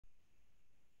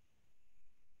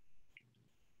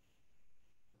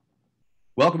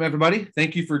Welcome, everybody.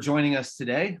 Thank you for joining us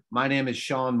today. My name is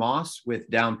Sean Moss with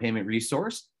Down Payment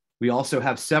Resource. We also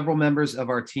have several members of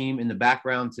our team in the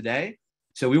background today.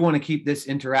 So we want to keep this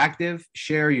interactive,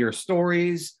 share your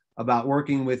stories about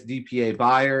working with DPA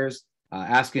buyers,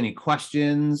 ask any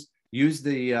questions, use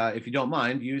the, if you don't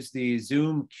mind, use the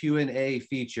Zoom Q&A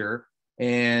feature,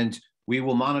 and we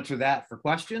will monitor that for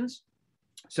questions.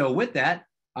 So with that,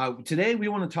 today we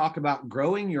want to talk about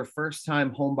growing your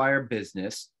first-time homebuyer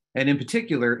business, and in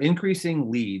particular,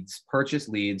 increasing leads, purchase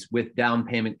leads with Down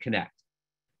Payment Connect.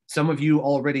 Some of you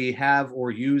already have or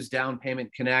use Down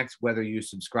Payment Connect, whether you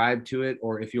subscribe to it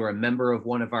or if you're a member of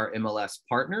one of our MLS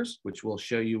partners, which we'll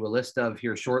show you a list of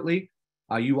here shortly,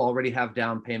 you already have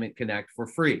Down Payment Connect for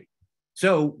free.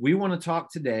 So we want to talk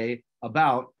today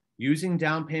about using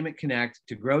Down Payment Connect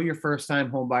to grow your first-time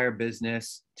homebuyer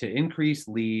business, to increase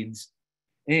leads,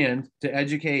 and to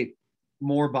educate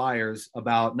more buyers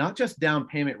about not just down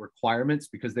payment requirements,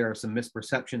 because there are some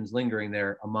misperceptions lingering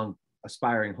there among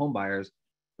aspiring home buyers,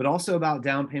 but also about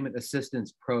down payment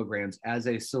assistance programs as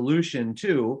a solution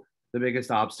to the biggest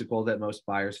obstacle that most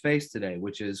buyers face today,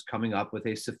 which is coming up with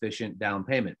a sufficient down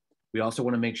payment. We also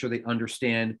want to make sure they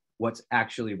understand what's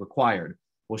actually required.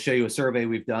 We'll show you a survey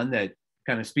we've done that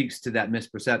kind of speaks to that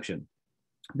misperception.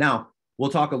 Now,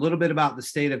 we'll talk a little bit about the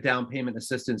state of down payment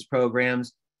assistance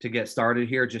programs to get started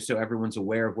here, just so everyone's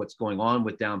aware of what's going on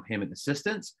with down payment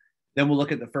assistance. Then we'll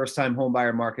look at the first-time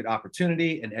homebuyer market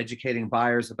opportunity and educating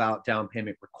buyers about down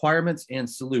payment requirements and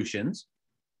solutions.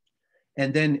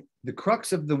 And then the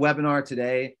crux of the webinar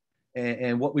today,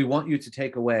 and what we want you to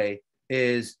take away,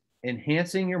 is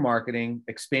enhancing your marketing,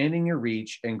 expanding your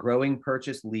reach, and growing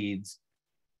purchase leads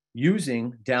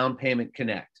using Down Payment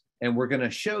Connect. And we're going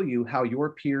to show you how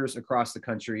your peers across the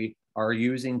country are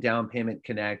using Down Payment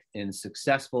Connect in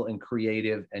successful and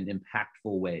creative and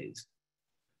impactful ways.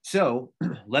 So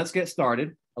let's get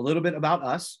started. A little bit about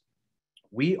us.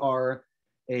 We are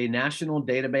a national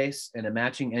database and a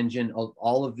matching engine of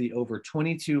all of the over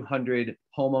 2,200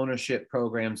 homeownership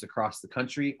programs across the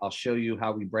country. I'll show you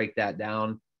how we break that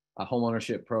down,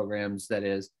 homeownership programs, that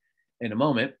is, in a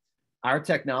moment. Our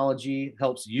technology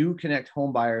helps you connect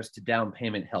home buyers to down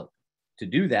payment help. To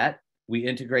do that, we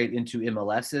integrate into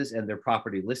MLSs and their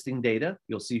property listing data.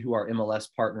 You'll see who our MLS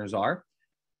partners are.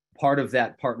 Part of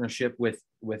that partnership with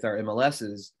our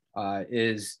MLSs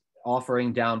is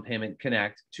offering Down Payment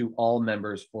Connect to all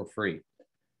members for free.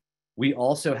 We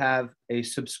also have a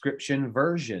subscription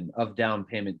version of Down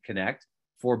Payment Connect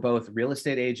for both real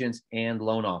estate agents and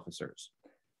loan officers.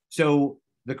 So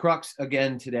the crux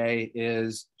again today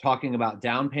is talking about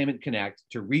Down Payment Connect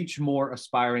to reach more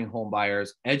aspiring home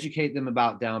buyers, educate them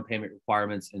about down payment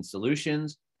requirements and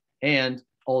solutions, and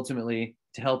ultimately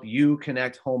to help you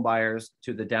connect home buyers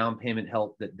to the down payment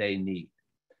help that they need.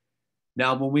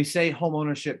 Now, when we say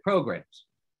homeownership programs,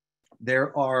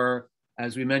 there are,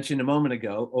 as we mentioned a moment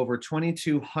ago, over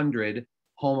 2,200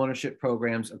 homeownership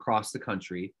programs across the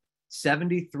country.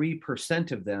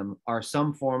 73% of them are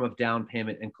some form of down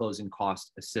payment and closing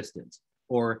cost assistance,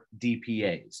 or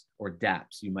DPAs, or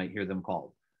DAPs, you might hear them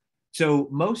called. So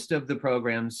most of the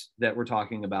programs that we're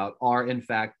talking about are in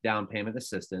fact down payment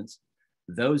assistance.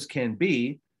 Those can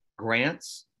be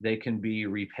grants, they can be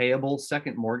repayable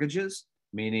second mortgages,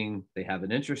 meaning they have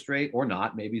an interest rate or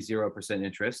not, maybe 0%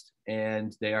 interest,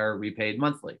 and they are repaid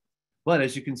monthly. But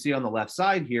as you can see on the left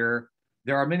side here,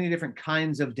 there are many different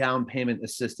kinds of down payment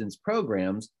assistance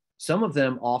programs. Some of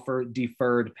them offer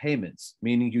deferred payments,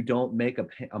 meaning you don't make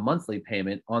a monthly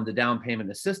payment on the down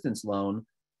payment assistance loan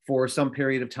for some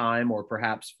period of time, or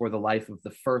perhaps for the life of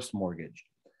the first mortgage,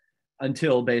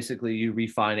 until basically you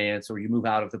refinance or you move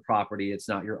out of the property, it's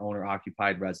not your owner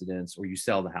occupied residence, or you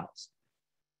sell the house.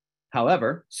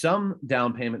 However, some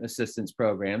down payment assistance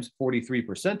programs,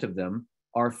 43% of them,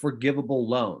 are forgivable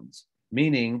loans,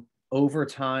 meaning over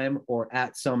time or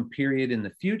at some period in the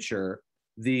future,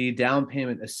 the down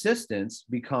payment assistance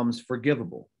becomes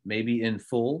forgivable, maybe in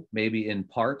full, maybe in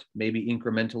part, maybe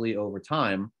incrementally over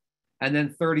time. And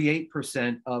then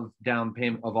 38% of down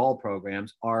payment of all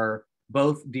programs are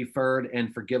both deferred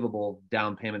and forgivable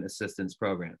down payment assistance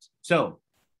programs. So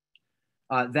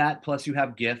that plus you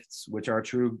have gifts, which are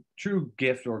true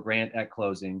gift or grant at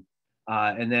closing.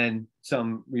 And then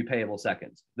some repayable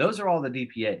seconds. Those are all the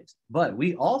DPAs. But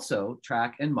we also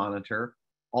track and monitor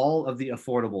all of the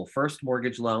affordable first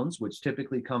mortgage loans, which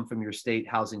typically come from your state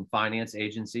housing finance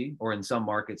agency, or in some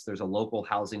markets, there's a local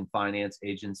housing finance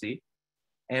agency.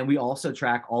 And we also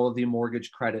track all of the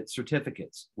mortgage credit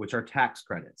certificates, which are tax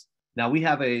credits. Now, we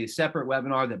have a separate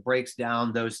webinar that breaks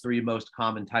down those three most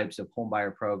common types of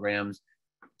homebuyer programs.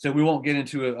 So we won't get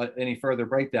into any further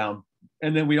breakdown.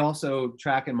 And then we also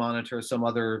track and monitor some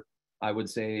other, I would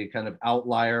say, kind of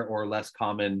outlier or less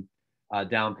common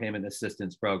down payment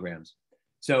assistance programs.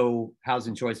 So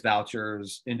housing choice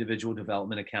vouchers, individual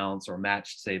development accounts, or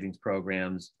matched savings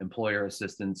programs, employer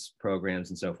assistance programs,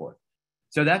 and so forth.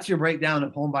 So that's your breakdown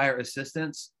of homebuyer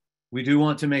assistance. We do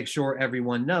want to make sure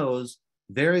everyone knows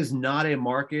there is not a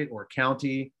market or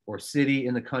county or city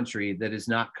in the country that is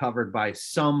not covered by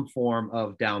some form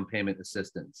of down payment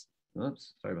assistance.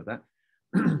 Oops, sorry about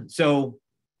that. So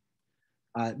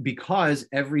because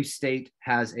every state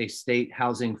has a state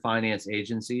housing finance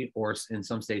agency, or in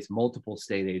some states, multiple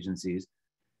state agencies,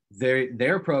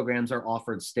 their programs are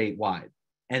offered statewide.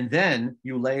 And then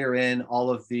you layer in all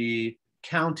of the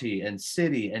county and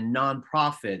city and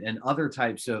nonprofit and other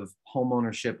types of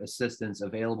homeownership assistance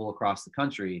available across the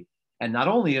country. And not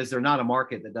only is there not a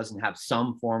market that doesn't have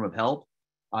some form of help,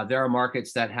 there are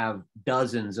markets that have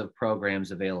dozens of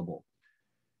programs available.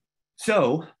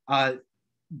 So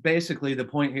basically the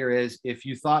point here is, if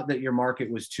you thought that your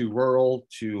market was too rural,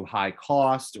 too high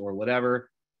cost, or whatever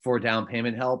for down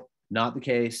payment help, not the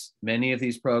case. Many of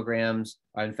these programs,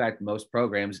 in fact, most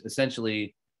programs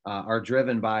essentially are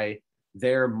driven by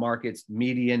their market's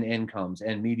median incomes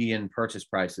and median purchase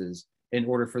prices in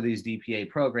order for these DPA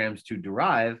programs to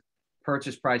derive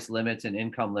purchase price limits and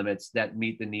income limits that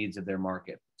meet the needs of their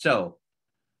market. So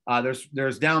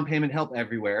there's down payment help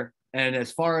everywhere. And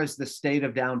as far as the state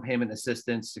of down payment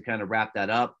assistance, to kind of wrap that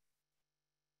up,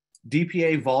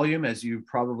 DPA volume, as you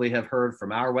probably have heard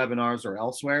from our webinars or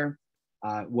elsewhere,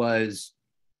 was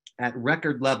at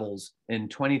record levels in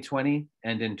 2020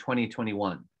 and in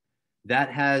 2021.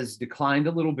 That has declined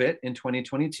a little bit in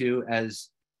 2022 as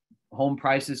home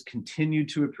prices continue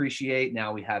to appreciate.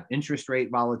 Now we have interest rate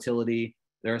volatility.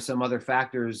 There are some other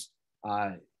factors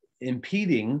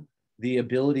impeding the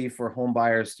ability for home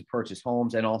buyers to purchase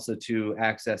homes and also to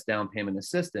access down payment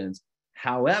assistance.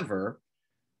 However,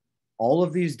 all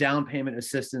of these down payment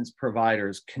assistance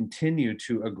providers continue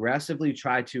to aggressively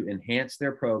try to enhance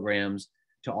their programs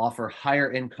to offer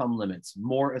higher income limits,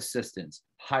 more assistance,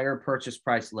 higher purchase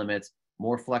price limits,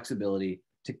 more flexibility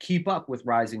to keep up with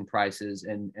rising prices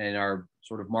and our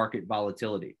sort of market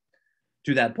volatility.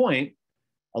 To that point,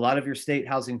 a lot of your state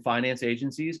housing finance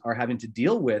agencies are having to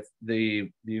deal with the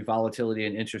volatility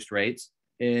in interest rates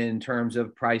in terms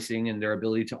of pricing and their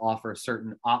ability to offer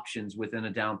certain options within a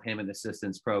down payment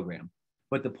assistance program.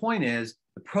 But the point is,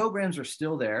 the programs are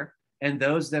still there, and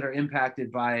those that are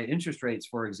impacted by interest rates,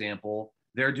 for example,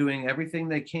 they're doing everything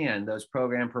they can, those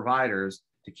program providers,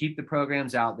 to keep the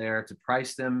programs out there, to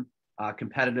price them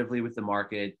competitively with the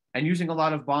market, and using a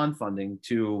lot of bond funding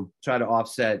to try to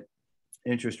offset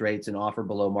interest rates and offer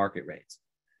below market rates.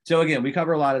 So again, we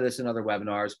cover a lot of this in other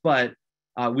webinars, but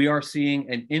we are seeing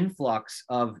an influx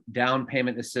of down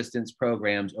payment assistance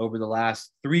programs over the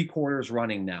last 3 quarters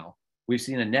running now. We've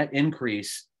seen a net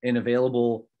increase in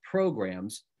available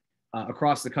programs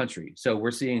across the country. So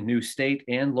we're seeing new state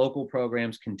and local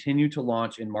programs continue to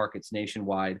launch in markets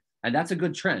nationwide. And that's a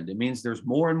good trend. It means there's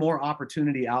more and more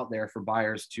opportunity out there for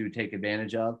buyers to take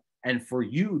advantage of and for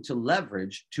you to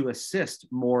leverage to assist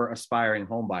more aspiring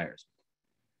home buyers.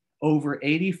 Over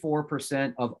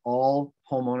 84% of all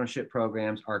homeownership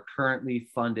programs are currently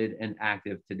funded and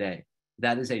active today.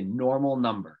 That is a normal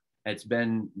number. It's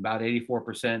been about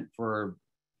 84% for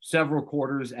several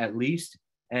quarters at least,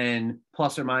 and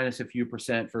plus or minus a few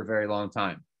percent for a very long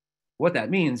time. What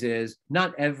that means is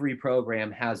not every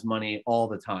program has money all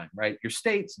the time, right? Your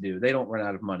states do, they don't run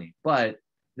out of money, but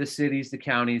the cities, the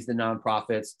counties, the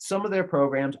nonprofits, some of their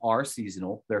programs are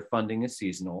seasonal. Their funding is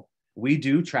seasonal. We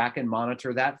do track and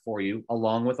monitor that for you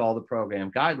along with all the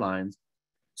program guidelines.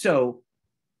 So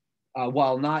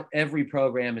while not every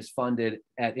program is funded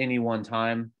at any one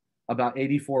time, about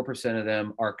 84% of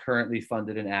them are currently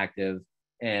funded and active,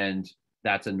 and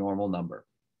that's a normal number.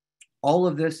 All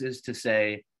of this is to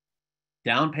say,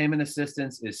 down payment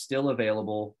assistance is still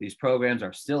available. These programs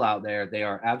are still out there. They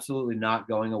are absolutely not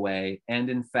going away. And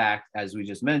in fact, as we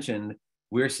just mentioned,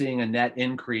 we're seeing a net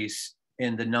increase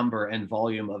in the number and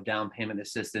volume of down payment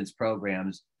assistance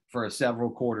programs for several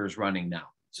quarters running now.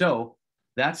 So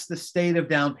that's the state of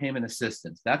down payment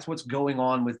assistance. That's what's going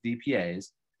on with DPAs.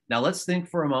 Now let's think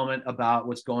for a moment about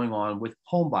what's going on with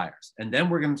home buyers. And then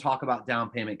we're going to talk about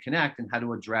Down Payment Connect and how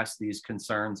to address these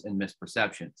concerns and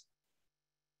misperceptions.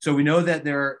 So we know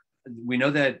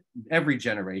that every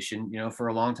generation, for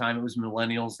a long time it was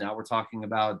millennials. Now we're talking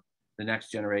about the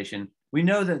next generation. We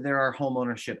know that there are home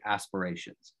ownership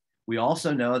aspirations. We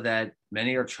also know that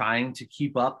many are trying to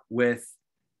keep up with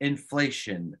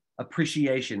inflation,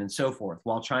 appreciation, and so forth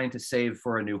while trying to save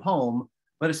for a new home.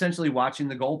 but essentially watching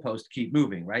the goalpost keep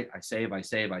moving, right? I save, I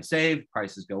save, I save,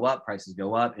 prices go up,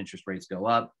 interest rates go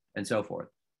up, and so forth.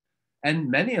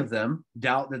 And many of them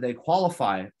doubt that they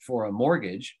qualify for a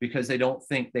mortgage because they don't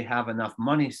think they have enough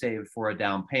money saved for a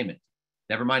down payment.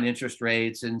 Never mind interest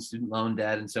rates and student loan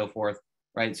debt and so forth,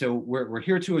 right? So we're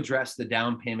here to address the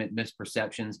down payment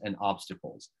misperceptions and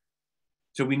obstacles.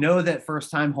 So we know that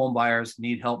first-time home buyers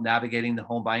need help navigating the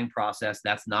home buying process.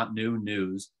 That's not new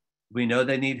news. We know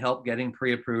they need help getting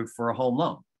pre-approved for a home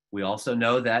loan. We also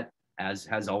know that, as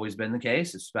has always been the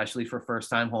case, especially for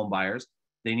first-time home buyers,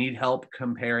 they need help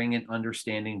comparing and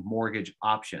understanding mortgage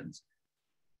options.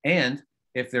 And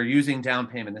if they're using down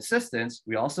payment assistance,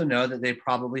 we also know that they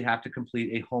probably have to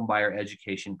complete a home buyer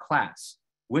education class,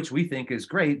 which we think is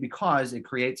great because it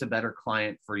creates a better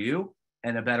client for you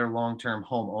and a better long-term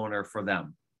homeowner for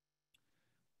them.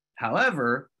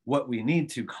 However, what we need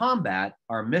to combat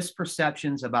are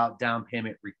misperceptions about down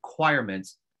payment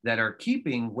requirements that are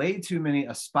keeping way too many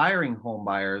aspiring home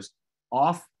buyers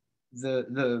off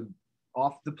the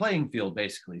playing field,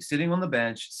 basically sitting on the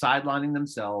bench, sidelining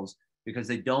themselves because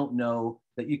they don't know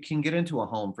that you can get into a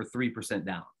home for 3%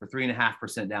 down, for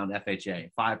 3.5% down FHA,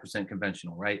 5%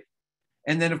 conventional, right?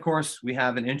 And then, of course, we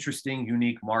have an interesting,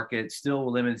 unique market,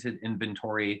 still limited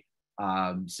inventory.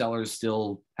 Sellers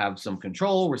still have some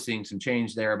control. We're seeing some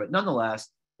change there, but nonetheless,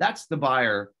 that's the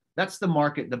buyer. That's the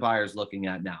market the buyer's looking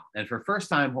at now. And for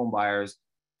first-time home buyers,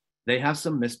 they have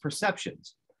some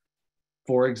misperceptions.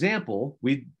 For example,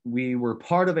 we were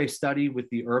part of a study with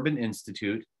the Urban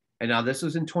Institute, and now this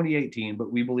was in 2018,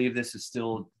 but we believe this is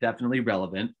still definitely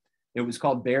relevant. It was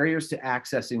called Barriers to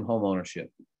Accessing Homeownership.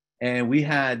 And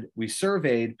we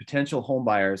surveyed potential home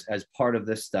buyers as part of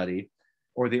this study,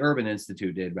 or the Urban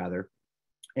Institute did rather,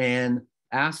 and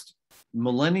asked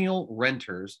millennial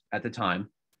renters at the time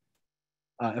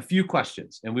a few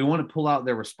questions. And we want to pull out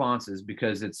their responses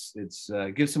because it's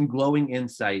gives some glowing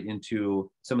insight into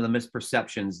some of the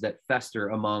misperceptions that fester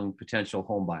among potential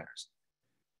home buyers.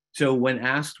 So when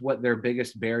asked what their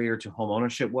biggest barrier to home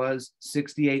ownership was,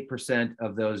 68%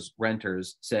 of those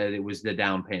renters said it was the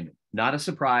down payment. Not a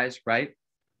surprise, right?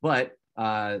 But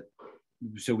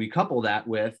so we couple that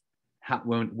with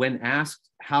when asked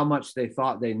how much they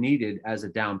thought they needed as a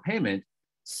down payment,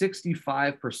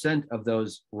 65% of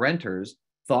those renters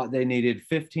thought they needed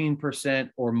 15%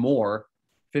 or more,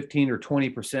 15 or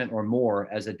 20% or more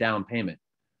as a down payment.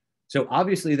 So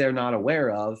obviously they're not aware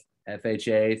of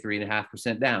FHA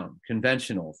 3.5% down,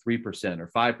 conventional 3%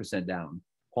 or 5% down,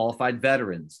 qualified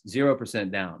veterans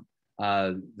 0% down,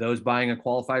 those buying a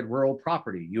qualified rural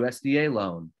property, USDA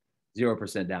loan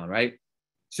 0% down, right?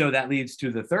 So that leads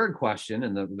to the third question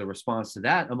and the response to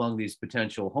that among these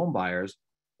potential home buyers.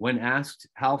 When asked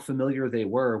how familiar they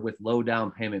were with low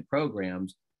down payment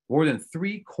programs, more than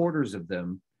 3/4 of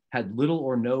them had little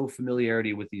or no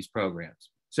familiarity with these programs.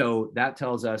 So that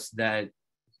tells us that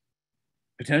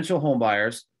potential home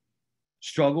buyers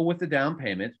struggle with the down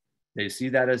payment. They see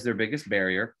that as their biggest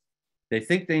barrier. They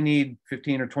think they need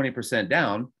 15 or 20%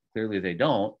 down. Clearly they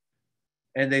don't.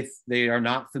 And they are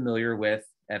not familiar with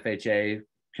FHA,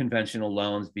 conventional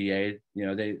loans, VA.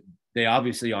 They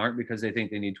obviously aren't because they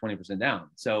think they need 20% down.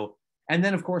 So, and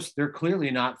then of course, they're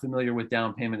clearly not familiar with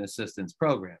down payment assistance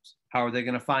programs. How are they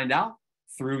going to find out?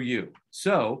 Through you.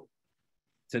 So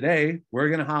today we're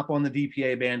going to hop on the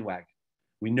DPA bandwagon.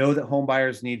 We know that home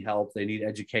buyers need help. They need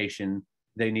education.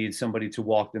 They need somebody to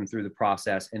walk them through the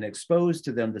process and expose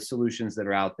to them the solutions that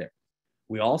are out there.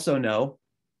 We also know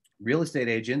real estate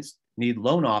agents need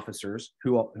loan officers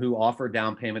who offer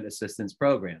down payment assistance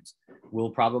programs. We'll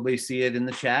probably see it in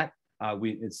the chat.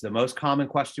 It's the most common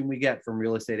question we get from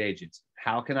real estate agents.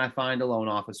 How can I find a loan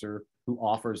officer who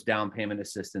offers down payment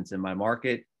assistance in my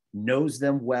market, knows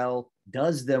them well,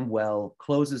 does them well,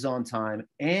 closes on time,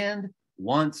 and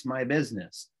wants my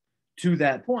business? To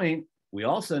that point, we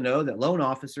also know that loan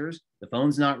officers, the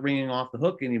phone's not ringing off the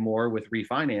hook anymore with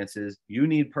refinances. You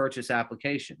need purchase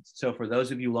applications. So for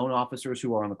those of you loan officers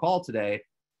who are on the call today,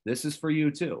 this is for you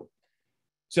too.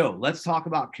 So let's talk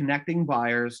about connecting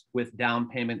buyers with down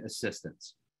payment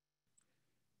assistance.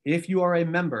 If you are a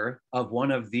member of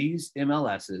one of these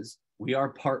MLSs, we are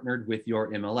partnered with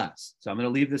your MLS. So I'm going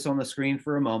to leave this on the screen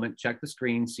for a moment. Check the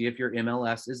screen, see if your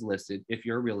MLS is listed, if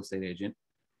you're a real estate agent.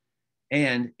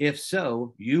 And if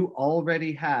so, you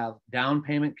already have Down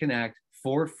Payment Connect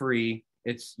for free.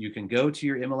 You can go to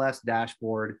your MLS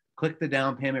dashboard, click the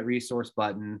Down Payment Resource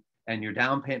button, and your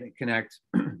Down Payment Connect,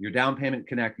 your Down Payment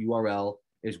Connect URL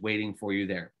is waiting for you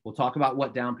there. We'll talk about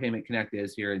what Down Payment Connect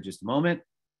is here in just a moment,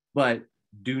 but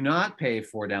do not pay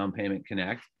for Down Payment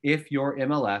Connect if your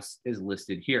MLS is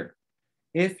listed here.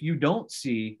 If you don't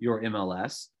see your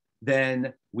MLS,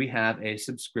 then we have a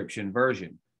subscription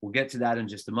version. We'll get to that in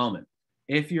just a moment.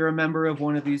 If you're a member of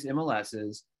one of these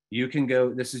MLSs, you can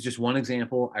go, this is just one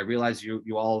example. I realize you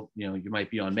all, you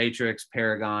might be on Matrix,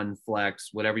 Paragon, Flex,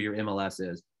 whatever your MLS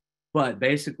is. But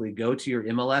basically go to your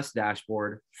MLS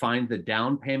dashboard, find the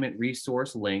down payment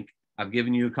resource link. I've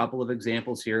given you a couple of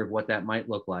examples here of what that might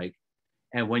look like.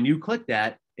 And when you click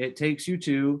that, it takes you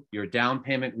to your down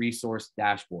payment resource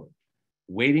dashboard.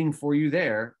 Waiting for you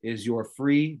there is your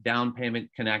free Down Payment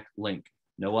Connect link.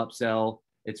 No upsell,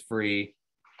 it's free.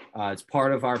 It's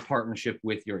part of our partnership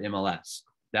with your MLS.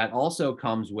 That also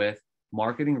comes with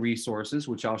marketing resources,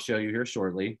 which I'll show you here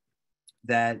shortly,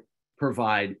 that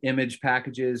provide image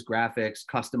packages, graphics,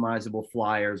 customizable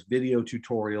flyers, video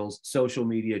tutorials, social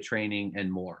media training,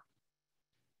 and more.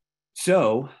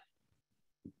 So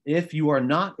if you are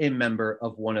not a member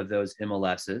of one of those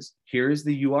MLSs, here's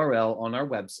the URL on our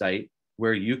website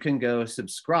where you can go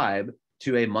subscribe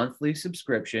to a monthly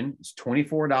subscription. It's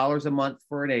 $24 a month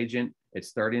for an agent.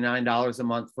 It's $39 a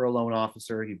month for a loan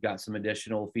officer. You've got some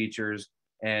additional features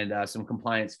and some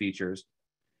compliance features.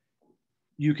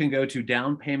 You can go to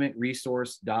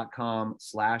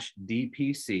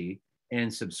downpaymentresource.com/DPC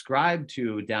and subscribe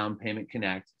to Down Payment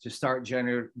Connect to start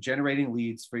generating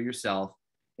leads for yourself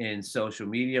in social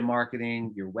media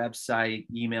marketing, your website,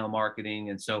 email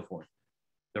marketing, and so forth.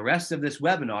 The rest of this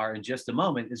webinar in just a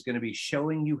moment is going to be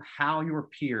showing you how your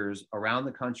peers around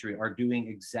the country are doing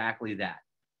exactly that,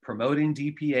 promoting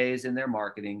DPAs in their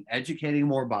marketing, educating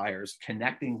more buyers,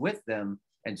 connecting with them,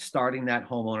 and starting that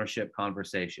home ownership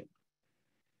conversation.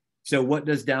 So what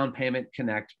does Down Payment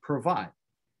Connect provide?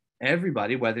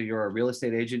 Everybody, whether you're a real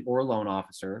estate agent or a loan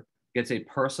officer, gets a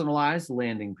personalized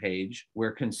landing page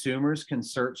where consumers can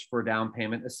search for down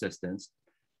payment assistance.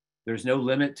 There's no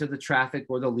limit to the traffic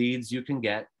or the leads you can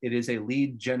get. It is a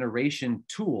lead generation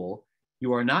tool.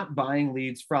 You are not buying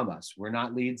leads from us. We're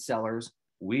not lead sellers.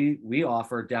 We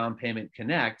offer Down Payment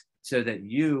Connect so that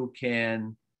you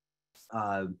can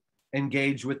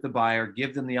engage with the buyer,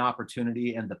 give them the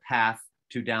opportunity and the path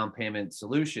to down payment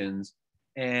solutions,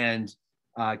 and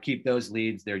keep those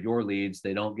leads. They're your leads.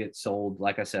 They don't get sold.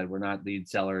 Like I said, we're not lead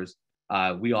sellers.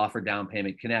 We offer Down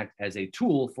Payment Connect as a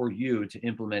tool for you to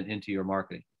implement into your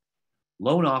marketing.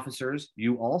 Loan officers,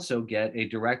 you also get a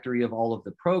directory of all of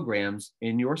the programs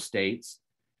in your states.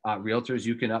 Realtors,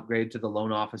 you can upgrade to the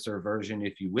loan officer version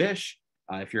if you wish.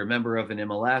 If you're a member of an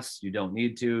MLS, you don't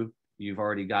need to. You've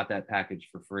already got that package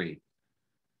for free.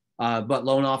 But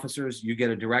loan officers, you get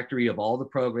a directory of all the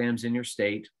programs in your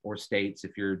state or states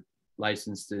if you're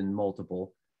licensed in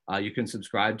multiple. You can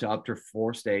subscribe to up to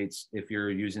 4 states if you're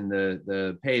using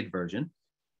the paid version.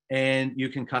 And you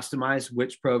can customize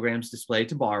which programs display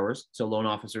to borrowers. So loan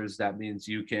officers, that means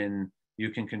you can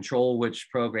control which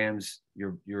programs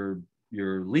your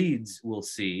leads will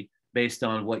see based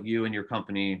on what you and your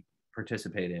company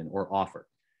participate in or offer.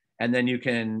 And then you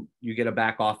get a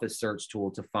back office search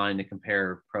tool to find and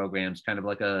compare programs, kind of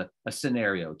like a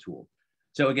scenario tool.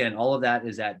 So again, all of that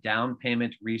is at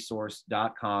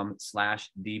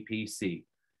downpaymentresource.com/DPC.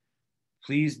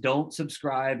 Please don't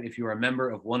subscribe if you're a member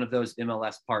of one of those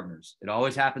MLS partners. It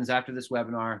always happens after this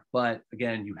webinar, but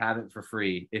again, you have it for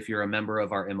free if you're a member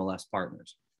of our MLS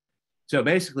partners. So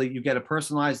basically, you get a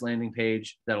personalized landing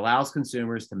page that allows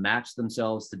consumers to match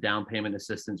themselves to down payment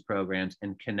assistance programs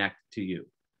and connect to you.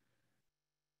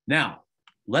 Now,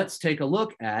 let's take a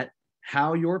look at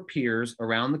how your peers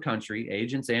around the country,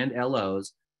 agents and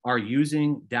LOs, are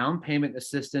using down payment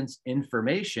assistance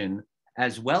information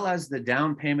as well as the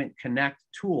Down Payment Connect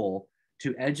tool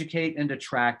to educate and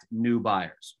attract new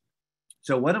buyers.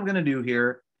 So what I'm going to do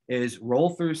here is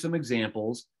roll through some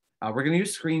examples. We're going to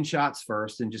use screenshots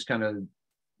first and just kind of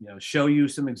show you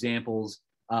some examples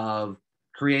of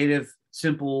creative,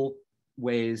 simple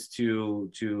ways to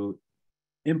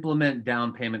implement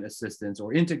down payment assistance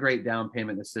or integrate down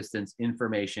payment assistance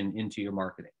information into your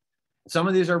marketing. Some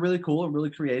of these are really cool and really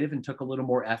creative and took a little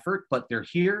more effort, but they're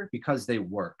here because they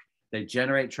work. They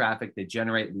generate traffic, they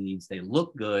generate leads, they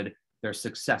look good, they're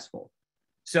successful.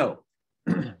 So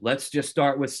let's just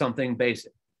start with something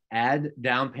basic. Add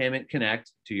Down Payment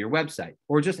Connect to your website,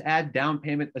 or just add down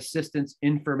payment assistance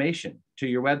information to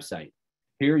your website.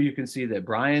 Here you can see that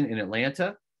Brian in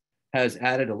Atlanta has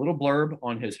added a little blurb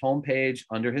on his homepage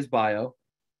under his bio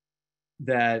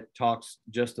that talks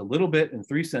just a little bit in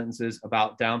 3 sentences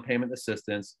about down payment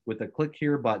assistance with a click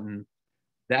here button.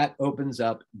 That opens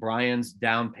up Brian's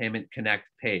Down Payment Connect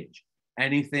page.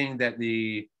 Anything that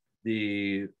the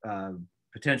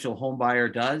potential home buyer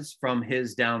does from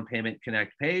his Down Payment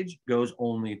Connect page goes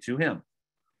only to him.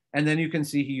 And then you can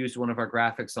see he used one of our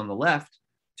graphics on the left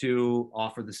to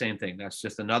offer the same thing. That's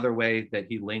just another way that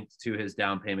he linked to his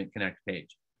Down Payment Connect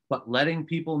page. But letting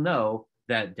people know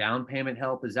that down payment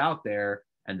help is out there,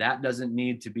 and that doesn't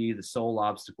need to be the sole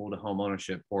obstacle to home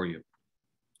ownership for you.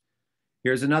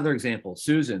 Here's another example.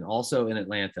 Susan, also in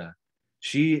Atlanta,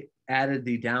 she added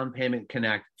the Down Payment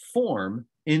Connect form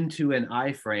into an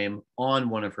iframe on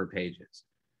one of her pages.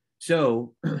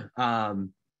 So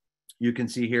you can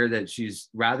see here that she's,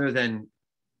 rather than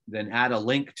add a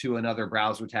link to another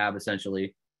browser tab,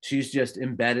 essentially, she's just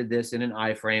embedded this in an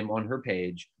iframe on her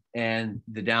page, and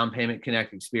the Down Payment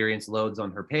Connect experience loads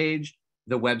on her page.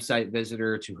 The website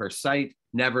visitor to her site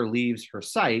never leaves her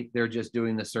site. They're just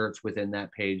doing the search within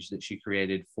that page that she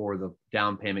created for the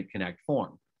Down Payment Connect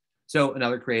form. So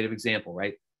another creative example,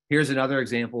 right? Here's another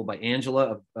example by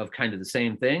Angela of kind of the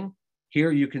same thing.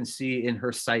 Here you can see in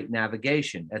her site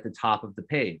navigation at the top of the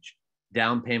page,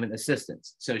 down payment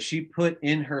assistance. So she put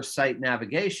in her site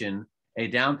navigation a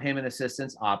down payment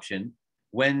assistance option.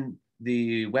 When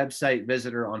the website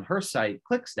visitor on her site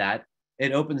clicks that,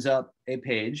 it opens up a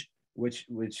page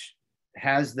which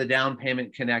has the Down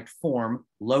Payment Connect form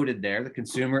loaded there. The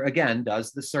consumer, again,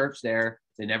 does the search there.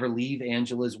 They never leave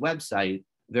Angela's website.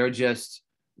 They're just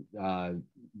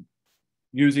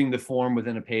using the form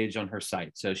within a page on her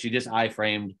site. So she just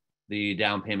iframed the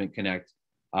Down Payment Connect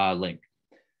link.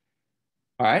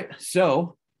 All right,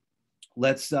 so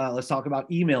let's talk about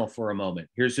email for a moment.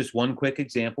 Here's just one quick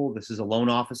example. This is a loan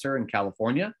officer in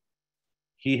California.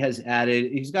 He's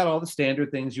got all the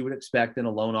standard things you would expect in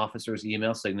a loan officer's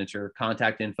email signature: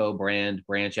 contact info, brand,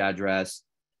 branch address,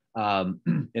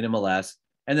 NMLS,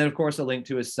 and then of course a link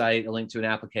to his site, a link to an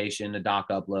application, a doc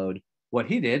upload. What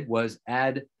he did was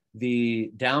add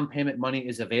the Down Payment Money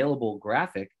is Available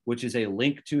graphic, which is a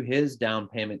link to his Down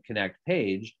Payment Connect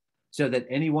page, so that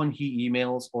anyone he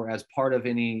emails or as part of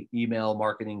any email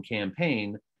marketing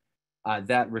campaign,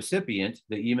 that recipient,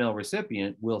 the email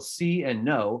recipient, will see and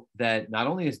know that not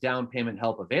only is down payment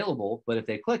help available, but if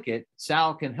they click it,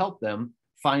 Sal can help them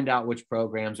find out which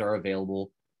programs are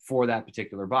available for that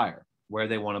particular buyer, where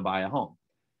they want to buy a home.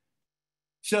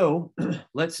 So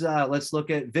let's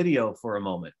look at video for a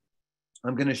moment.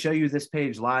 I'm going to show you this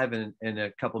page live in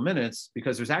a couple minutes,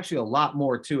 because there's actually a lot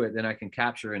more to it than I can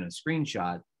capture in a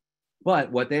screenshot.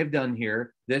 But what they've done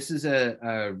here, this is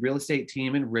a real estate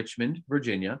team in Richmond,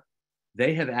 Virginia.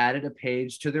 They have added a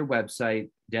page to their website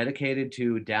dedicated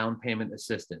to down payment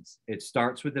assistance. It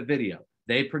starts with a video.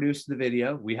 They produced the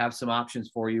video. We have some options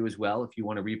for you as well if you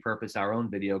want to repurpose our own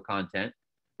video content.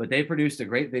 But they produced a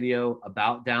great video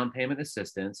about down payment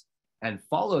assistance and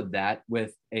followed that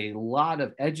with a lot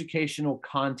of educational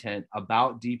content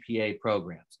about DPA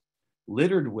programs,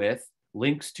 littered with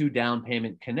links to Down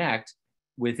Payment Connect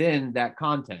within that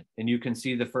content. And you can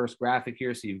see the first graphic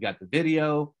here. So you've got the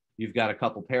video, you've got a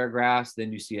couple paragraphs,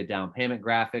 then you see a down payment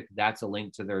graphic. That's a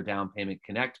link to their Down Payment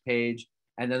Connect page.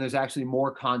 And then there's actually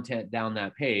more content down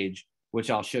that page, which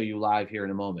I'll show you live here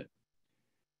in a moment.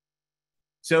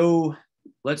 So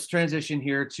let's transition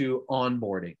here to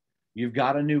onboarding. You've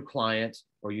got a new client,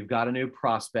 or you've got a new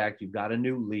prospect, you've got a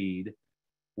new lead.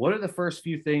 What are the first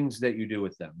few things that you do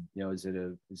with them? You know, is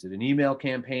it an email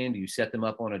campaign? Do you set them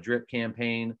up on a drip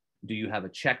campaign? Do you have a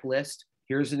checklist?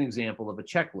 Here's an example of a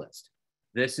checklist.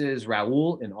 This is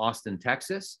Raul in Austin,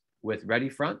 Texas with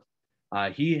ReadyFront.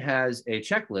 He has a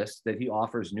checklist that he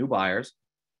offers new buyers.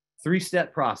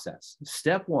 3-step process.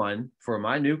 Step 1 for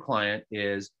my new client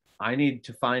is I need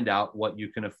to find out what you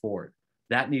can afford.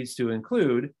 That needs to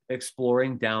include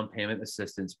exploring down payment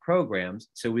assistance programs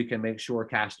so we can make sure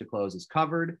cash to close is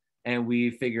covered and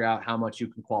we figure out how much you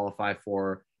can qualify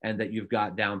for and that you've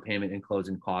got down payment and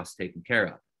closing costs taken care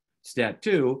of. Step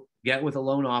 2, get with a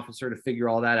loan officer to figure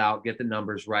all that out, get the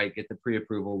numbers right, get the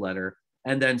pre-approval letter.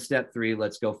 And then step 3,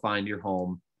 let's go find your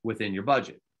home within your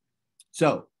budget.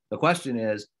 So the question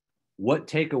is, what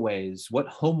takeaways, what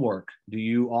homework do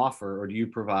you offer or do you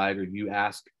provide or do you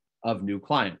ask of new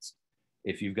clients?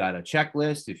 If you've got a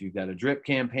checklist, if you've got a drip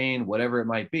campaign, whatever it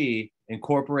might be,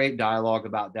 incorporate dialogue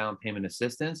about down payment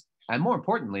assistance. And more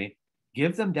importantly,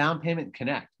 give them Down Payment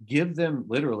Connect. Give them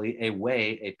literally a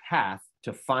way, a path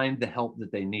to find the help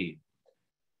that they need.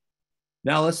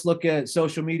 Now let's look at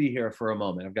social media here for a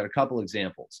moment. I've got a couple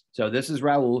examples. So this is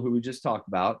Raul, who we just talked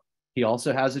about. He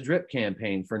also has a drip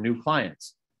campaign for new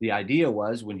clients. The idea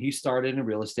was when he started in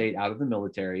real estate out of the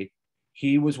military,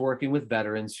 he was working with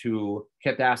veterans who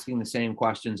kept asking the same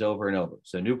questions over and over.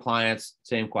 So new clients,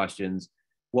 same questions.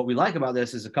 What we like about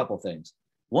this is a couple things.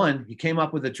 One, he came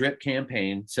up with a drip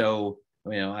campaign. So,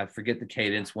 I forget the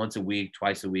cadence, once a week,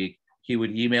 twice a week, he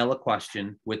would email a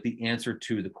question with the answer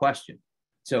to the question.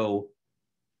 So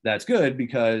that's good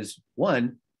because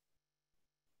one,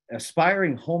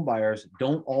 aspiring home buyers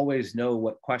don't always know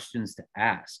what questions to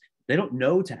ask. They don't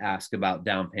know to ask about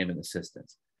down payment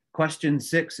assistance. Question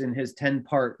 6 in his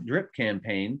 10-part drip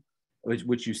campaign,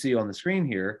 which you see on the screen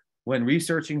here, when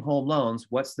researching home loans,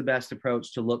 what's the best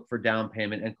approach to look for down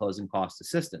payment and closing cost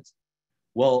assistance?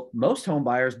 Well, most home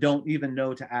buyers don't even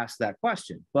know to ask that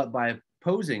question, but by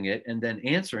posing it and then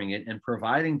answering it and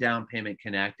providing Down Payment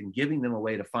Connect and giving them a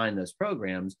way to find those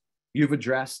programs, you've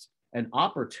addressed an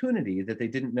opportunity that they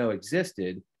didn't know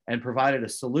existed and provided a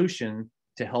solution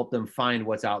to help them find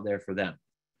what's out there for them.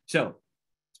 So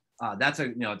that's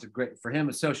it's a great, for him,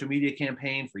 a social media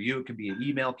campaign. For you, it could be an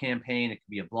email campaign. It could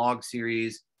be a blog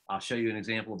series. I'll show you an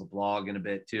example of a blog in a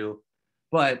bit too.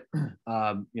 But,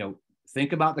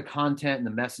 think about the content and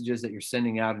the messages that you're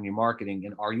sending out in your marketing.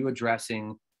 And are you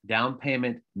addressing down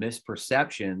payment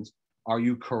misperceptions? Are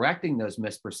you correcting those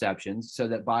misperceptions so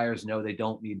that buyers know they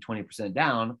don't need 20%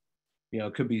 down?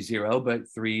 It could be 0, but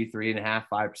 3, 3.5%,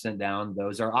 5% down.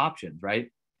 Those are options, right?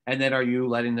 And then are you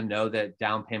letting them know that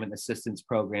down payment assistance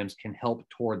programs can help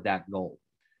toward that goal?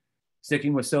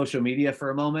 Sticking with social media for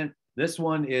a moment, this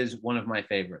one is one of my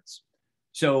favorites.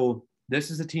 So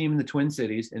this is a team in the Twin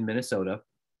Cities in Minnesota.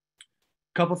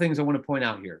 A couple things I want to point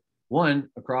out here. One,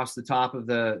 across the top of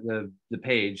the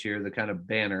page here, the kind of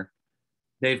banner,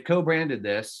 they've co-branded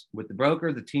this with the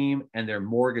broker, the team, and their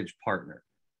mortgage partner.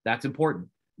 That's important.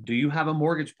 Do you have a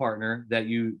mortgage partner that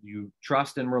you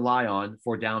trust and rely on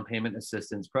for down payment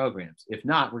assistance programs? If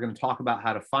not, we're going to talk about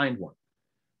how to find one.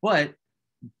 But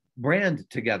brand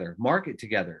together, market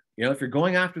together. If you're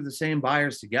going after the same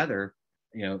buyers together,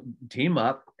 team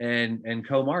up and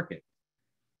co-market.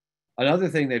 Another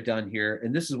thing they've done here,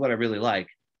 and this is what I really like,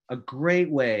 a great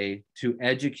way to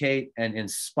educate and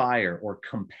inspire or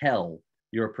compel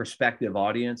your prospective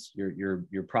audience,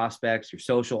 your prospects, your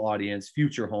social audience,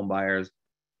 future home buyers.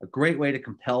 A great way to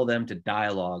compel them to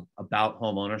dialogue about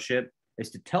home ownership is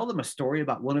to tell them a story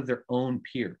about one of their own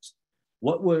peers.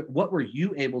 What were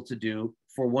you able to do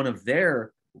for one of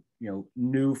their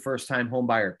new first-time home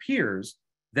buyer peers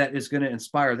that is going to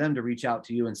inspire them to reach out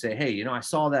to you and say, hey, I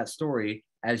saw that story,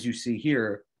 as you see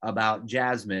here, about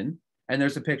Jasmine, and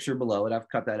there's a picture below it. I've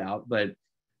cut that out, but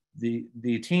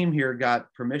the team here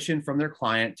got permission from their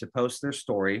client to post their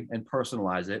story and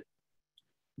personalize it.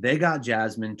 They got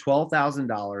Jasmine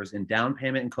 $12,000 in down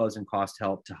payment and closing cost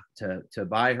help to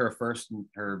buy her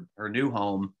new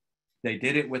home. They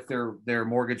did it with their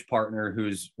mortgage partner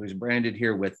who's branded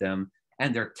here with them,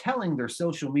 and they're telling their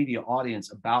social media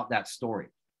audience about that story.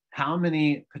 How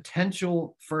many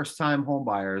potential first-time home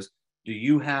buyers do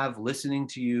you have listening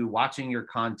to you, watching your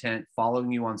content,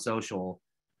 following you on social,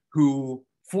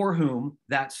 for whom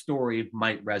that story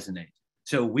might resonate?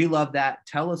 So we love that.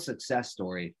 Tell a success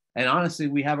story. And honestly,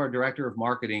 we have our director of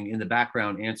marketing in the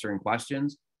background answering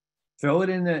questions. Throw it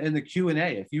in the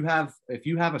Q&A. If you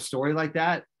have a story like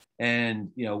that, and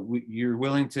you're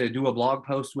willing to do a blog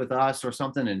post with us or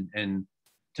something and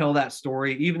tell that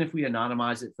story, even if we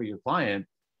anonymize it for your client,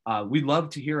 we'd love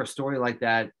to hear a story like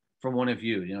that from one of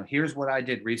you. Here's what I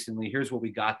did recently. Here's what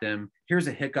we got them. Here's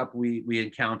a hiccup we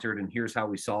encountered, and here's how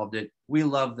we solved it. We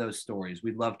love those stories.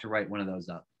 We'd love to write one of those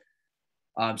up.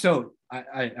 So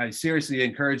I seriously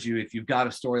encourage you, if you've got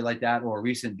a story like that or a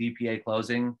recent DPA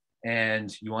closing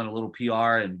and you want a little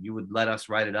PR and you would let us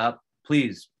write it up,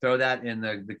 please throw that in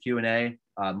the Q&A.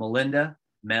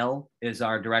 Mel is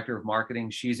our director of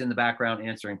marketing. She's in the background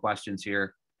answering questions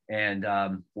here, and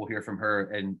we'll hear from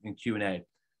her in Q&A.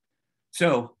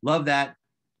 So love that.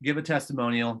 Give a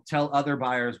testimonial. Tell other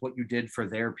buyers what you did for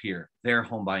their peer, their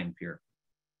home buying peer.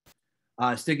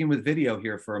 Sticking with video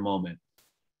here for a moment.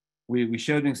 We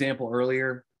showed an example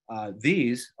earlier.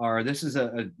 This is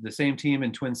the same team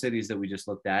in Twin Cities that we just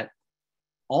looked at.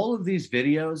 All of these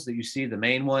videos that you see, the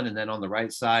main one, and then on the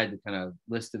right side, the kind of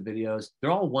list of videos,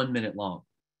 they're all 1 minute long.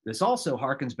 This also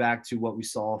harkens back to what we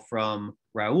saw from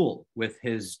Raul with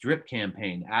his drip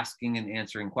campaign, asking and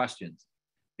answering questions.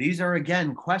 These are,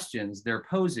 again, questions they're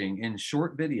posing in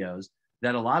short videos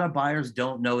that a lot of buyers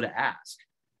don't know to ask.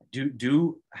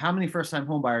 How many first-time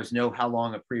home buyers know how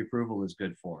long a pre-approval is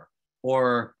good for?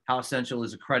 Or how essential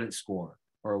is a credit score?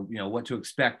 Or what to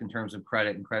expect in terms of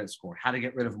credit and credit score, how to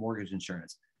get rid of mortgage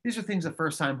insurance. These are things a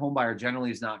first-time home buyer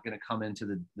generally is not going to come into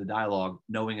the dialogue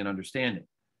knowing and understanding.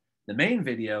 The main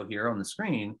video here on the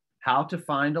screen, how to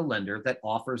find a lender that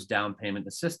offers down payment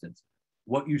assistance.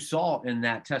 What you saw in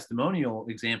that testimonial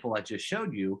example I just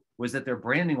showed you was that they're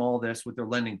branding all this with their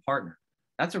lending partner.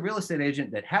 That's a real estate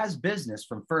agent that has business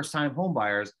from first-time home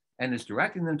buyers and is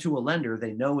directing them to a lender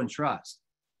they know and trust.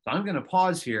 So I'm going to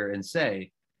pause here and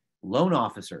say, loan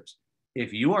officers,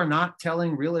 if you are not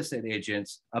telling real estate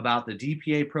agents about the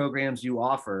DPA programs you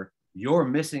offer, you're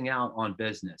missing out on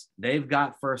business. They've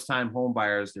got first-time home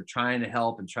buyers they're trying to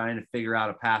help and trying to figure out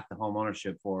a path to home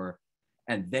ownership for,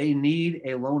 and they need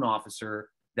a loan officer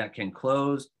that can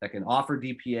close, that can offer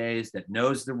DPAs, that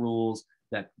knows the rules,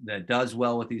 that does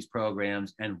well with these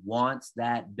programs and wants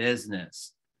that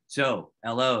business. So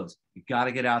LOs, you got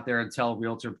to get out there and tell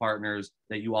realtor partners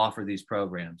that you offer these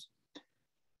programs.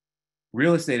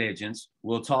 Real estate agents,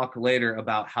 we'll talk later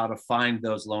about how to find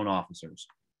those loan officers.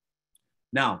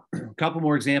 Now, a couple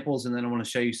more examples, and then I want to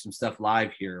show you some stuff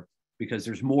live here because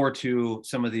there's more to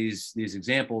some of these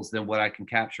examples than what I can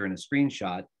capture in a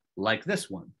screenshot, like this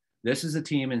one. This is a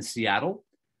team in Seattle.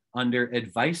 Under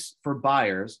advice for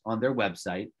buyers on their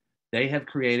website, they have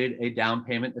created a down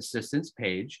payment assistance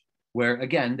page where,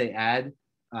 again, they add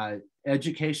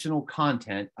educational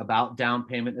content about down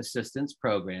payment assistance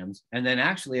programs. And then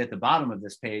actually at the bottom of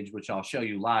this page, which I'll show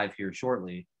you live here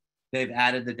shortly, they've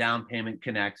added the Down Payment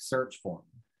Connect search form.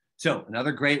 So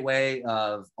another great way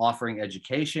of offering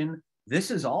education. This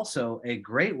is also a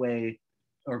great way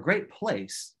or great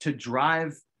place to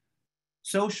drive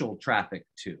social traffic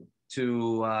to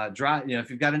drive, if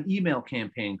you've got an email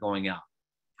campaign going out,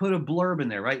 put a blurb in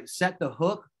there, right? Set the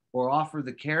hook or offer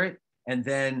the carrot, and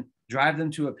then drive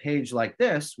them to a page like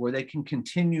this where they can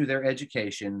continue their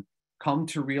education, come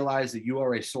to realize that you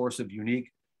are a source of unique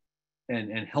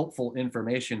and helpful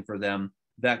information for them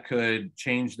that could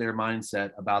change their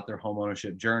mindset about their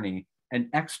homeownership journey and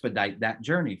expedite that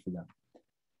journey for them.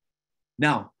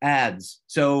 Now, ads.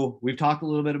 So we've talked a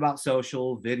little bit about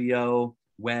social, video,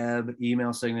 web,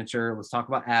 email signature. Let's talk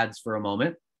about ads for a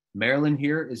moment. Marilyn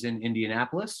here is in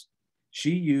Indianapolis.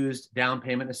 She used down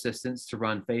payment assistance to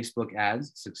run Facebook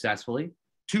ads successfully.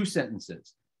 2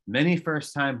 sentences. Many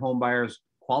first-time homebuyers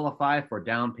qualify for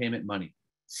down payment money.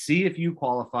 See if you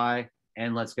qualify,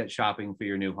 and let's get shopping for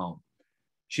your new home.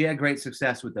 She had great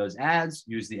success with those ads,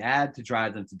 used the ad to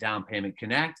drive them to Down Payment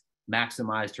Connect,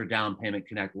 maximized her Down Payment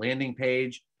Connect landing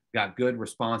page, got good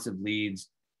responsive leads.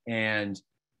 And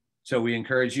so we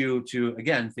encourage you to,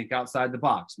 again, think outside the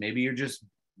box. Maybe you're just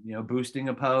boosting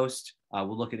a post.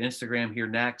 We'll look at Instagram here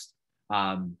next.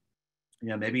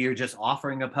 Maybe you're just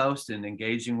offering a post and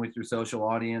engaging with your social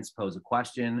audience, pose a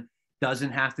question.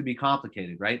 Doesn't have to be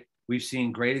complicated, right? We've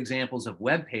seen great examples of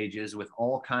web pages with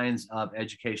all kinds of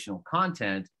educational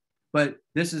content, but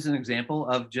this is an example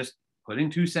of just putting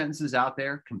 2 sentences out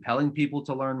there, compelling people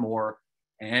to learn more,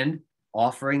 and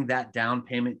offering that Down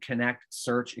Payment Connect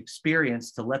search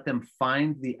experience to let them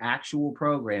find the actual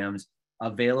programs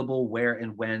available where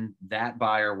and when that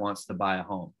buyer wants to buy a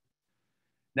home.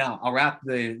 Now, I'll wrap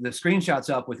the screenshots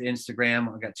up with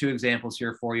Instagram. I've got 2 examples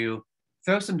here for you.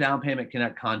 Throw some Down Payment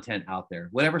Connect content out there,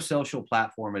 whatever social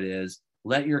platform it is.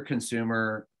 Let your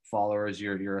consumer followers,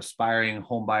 your aspiring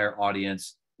home buyer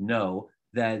audience know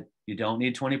that you don't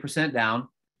need 20% down.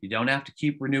 You don't have to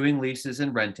keep renewing leases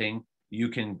and renting.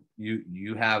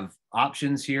 You have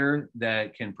options here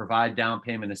that can provide down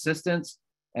payment assistance,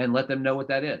 and let them know what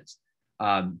that is.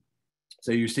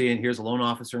 So you're seeing here's a loan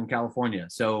officer in California.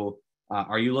 So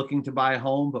are you looking to buy a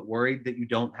home but worried that you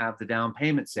don't have the down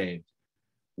payment saved?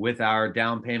 With our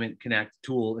Down Payment Connect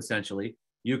tool, essentially,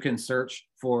 you can search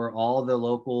for all the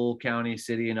local county,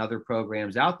 city, and other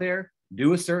programs out there.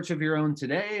 Do a search of your own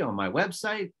today on my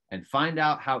website and find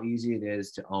out how easy it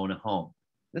is to own a home.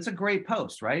 That's a great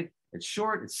post, right? It's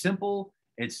short, it's simple.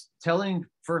 It's telling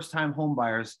first-time home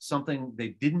buyers something they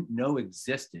didn't know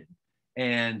existed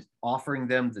and offering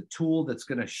them the tool that's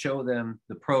going to show them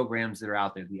the programs that are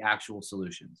out there, the actual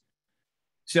solutions.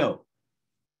 So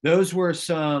those were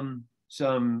some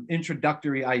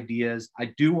introductory ideas.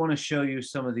 I do want to show you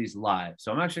some of these live. So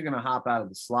I'm actually going to hop out of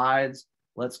the slides.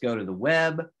 Let's go to the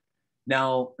web.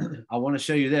 Now, I want to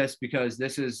show you this because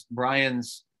this is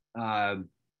Brian's Down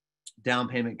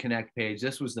Payment Connect page.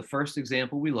 This was the first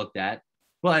example we looked at.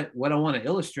 But what I want to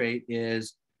illustrate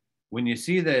is when you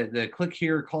see the click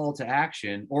here call to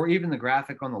action, or even the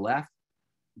graphic on the left,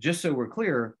 just so we're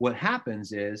clear, what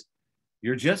happens is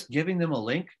you're just giving them a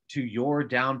link to your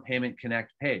Down Payment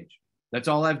Connect page. That's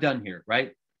all I've done here,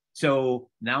 right? So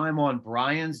now I'm on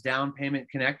Brian's Down Payment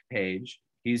Connect page.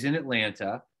 He's in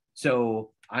Atlanta.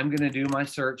 So I'm going to do my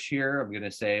search here. I'm going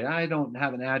to say, I don't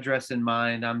have an address in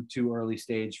mind. I'm too early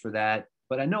stage for that,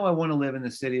 but I know I want to live in the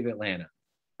city of Atlanta.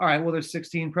 All right, well, there's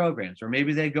 16 programs. Or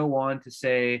maybe they go on to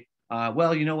say,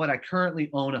 well, you know what? I currently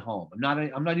own a home.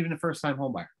 I'm not even a first-time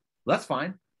home buyer. Well, that's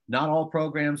fine. Not all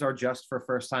programs are just for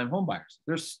first-time home buyers.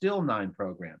 There's still 9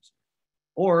 programs.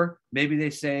 Or maybe they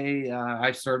say,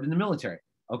 I served in the military.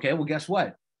 Okay, well, guess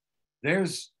what?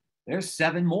 There's there's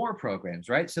 7 more programs,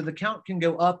 right? So the count can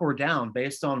go up or down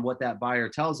based on what that buyer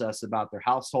tells us about their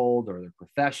household or their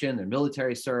profession, their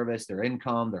military service, their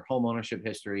income, their home ownership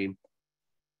history.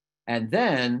 And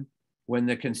then when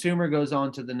the consumer goes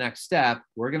on to the next step,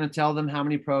 we're going to tell them how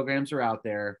many programs are out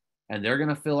there, and they're going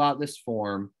to fill out this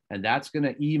form, and that's going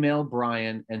to email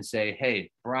Brian and say,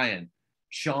 hey, Brian,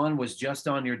 Sean was just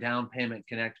on your Down Payment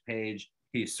Connect page.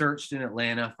 He searched in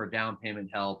Atlanta for down payment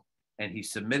help, and he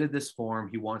submitted this form.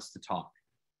 He wants to talk.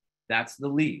 That's the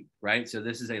lead, right? So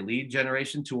this is a lead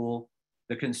generation tool.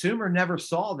 The consumer never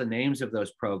saw the names of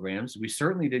those programs. We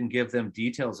certainly didn't give them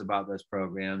details about those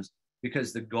programs,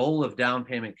 because the goal of Down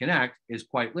Payment Connect is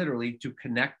quite literally to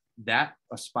connect that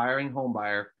aspiring home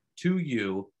buyer to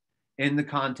you in the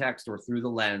context or through the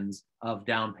lens of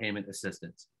down payment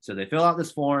assistance. So they fill out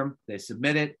this form, they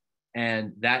submit it,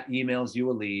 and that emails you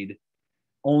a lead.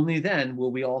 Only then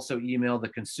will we also email the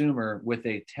consumer with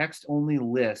a text-only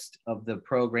list of the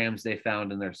programs they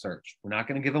found in their search. We're not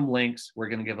going to give them links. We're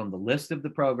going to give them the list of the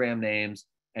program names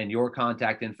and your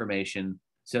contact information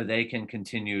so they can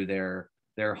continue their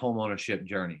home ownership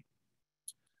journey.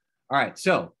 All right,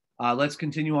 so let's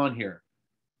continue on here.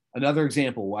 Another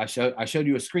example, I showed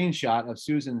you a screenshot of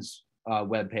Susan's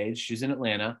webpage. She's in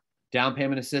Atlanta. Down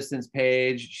payment assistance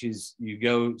page. You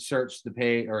go search the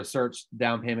page or search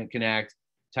Down Payment Connect,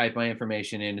 type my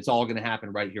information in. It's all going to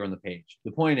happen right here on the page.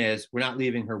 The point is, we're not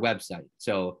leaving her website.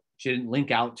 So she didn't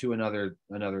link out to another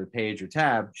page or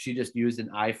tab. She just used an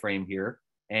iframe here,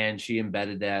 and she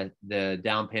embedded the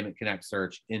Down Payment Connect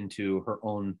search into her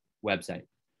own website.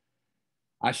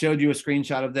 I showed you a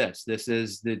screenshot of this. This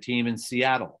is the team in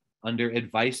Seattle. Under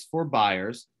Advice for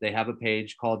Buyers, they have a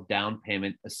page called Down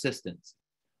Payment Assistance.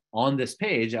 On this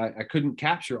page, I couldn't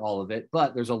capture all of it,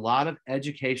 but there's a lot of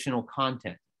educational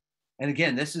content. And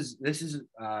again, this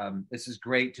is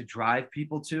great to drive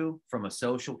people to from a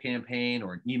social campaign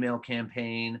or an email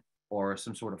campaign or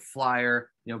some sort of flyer.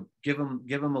 Give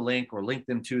them a link or link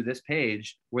them to this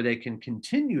page where they can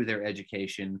continue their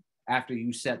education after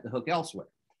you set the hook elsewhere.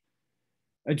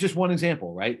 Just one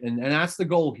example, right? And that's the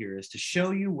goal here, is to show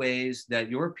you ways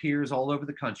that your peers all over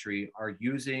the country are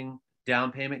using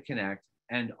Down Payment Connect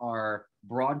and are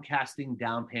broadcasting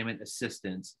down payment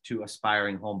assistance to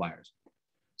aspiring homebuyers.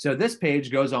 So this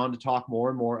page goes on to talk more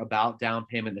and more about down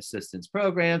payment assistance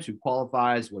programs, who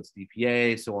qualifies, what's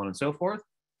DPA, so on and so forth.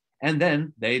 And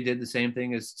then they did the same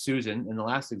thing as Susan in the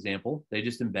last example. They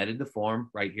just embedded the form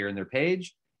right here in their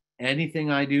page. Anything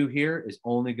I do here is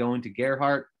only going to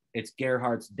Gerhardt. It's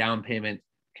Gerhardt's Down Payment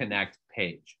Connect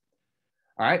page.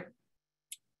 All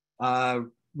right.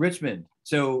 Richmond.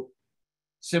 So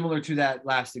similar to that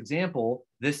last example,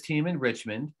 this team in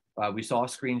Richmond, we saw a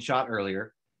screenshot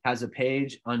earlier, has a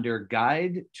page under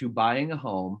Guide to Buying a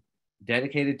Home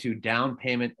dedicated to down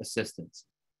payment assistance.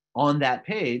 On that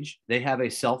page, they have a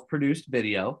self-produced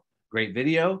video, great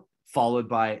video, followed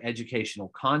by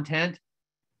educational content,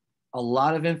 a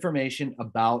lot of information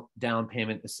about down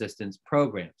payment assistance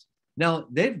programs. Now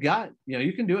they've got,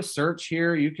 you can do a search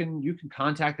here, you can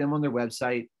contact them on their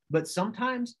website, but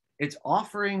sometimes it's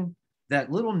offering that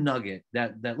little nugget,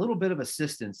 that little bit of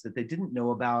assistance that they didn't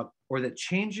know about, or that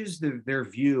changes their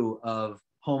view of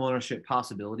home ownership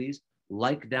possibilities,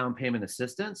 like down payment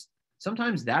assistance.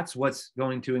 Sometimes that's what's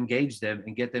going to engage them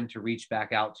and get them to reach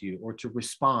back out to you or to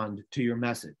respond to your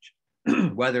message,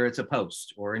 whether it's a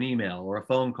post or an email or a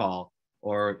phone call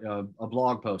or a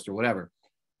blog post or whatever.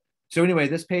 So anyway,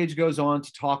 this page goes on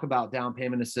to talk about down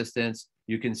payment assistance.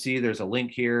 You can see there's a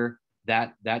link here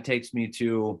that takes me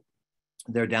to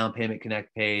their Down Payment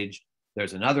Connect page.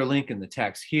 There's another link in the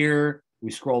text here. We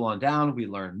scroll on down, we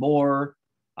learn more,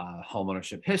 home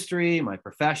ownership history, my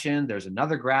profession. There's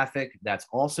another graphic that's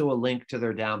also a link to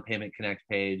their Down Payment Connect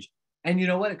page. And you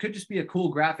know what? It could just be a cool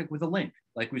graphic with a link,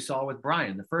 like we saw with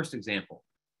Brian, the first example.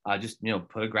 Just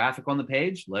put a graphic on the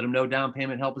page, let them know down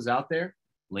payment help is out there,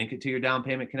 link it to your Down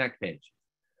Payment Connect page.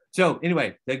 So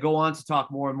anyway, they go on to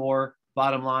talk more and more.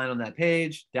 Bottom line on that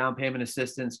page, down payment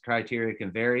assistance criteria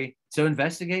can vary. So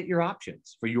investigate your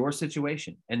options for your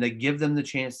situation, and they give them the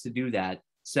chance to do that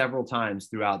several times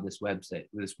throughout this website,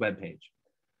 this webpage.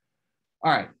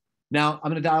 All right, now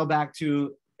I'm going to dial back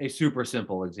to a super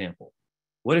simple example.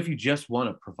 What if you just want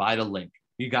to provide a link?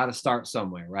 You got to start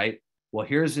somewhere, right? Well,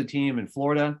 here's a team in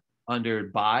Florida under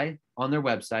Buy on their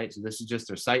website. So this is just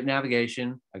their site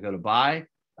navigation. I go to Buy,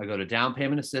 I go to Down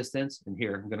Payment Assistance, and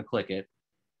here I'm going to click it.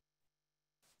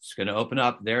 It's going to open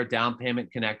up their Down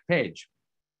Payment Connect page.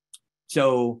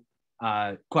 So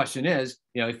question is,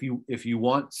 if you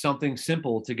want something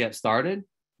simple to get started,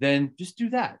 then just do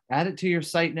that. Add it to your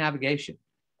site navigation.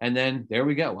 And then there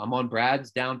we go. I'm on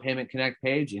Brad's Down Payment Connect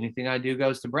page. Anything I do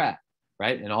goes to Brad,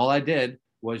 right? And all I did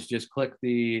was just click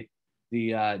the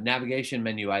navigation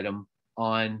menu item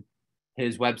on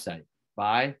his website,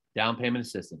 buy down payment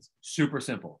assistance. Super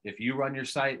simple. If you run your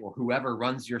site or whoever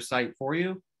runs your site for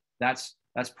you, that's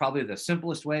probably the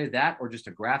simplest way. That or just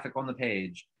a graphic on the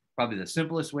page, probably the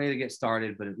simplest way to get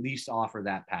started, but at least offer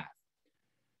that path.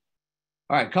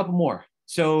 All right, a couple more.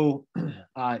 So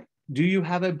do you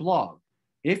have a blog?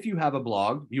 If you have a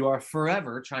blog, you are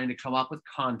forever trying to come up with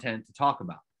content to talk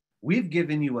about. We've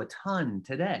given you a ton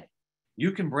today.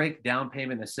 You can break down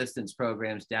payment assistance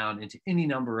programs down into any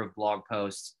number of blog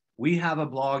posts. We have a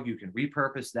blog. You can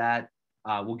repurpose that.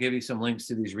 We'll give you some links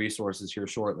to these resources here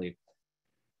shortly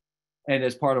and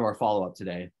as part of our follow-up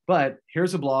today. But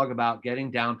here's a blog about getting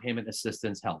down payment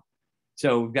assistance help.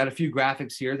 So we've got a few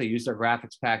graphics here. They used our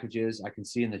graphics packages. I can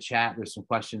see in the chat there's some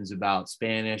questions about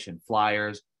Spanish and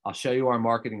flyers. I'll show you our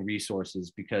marketing resources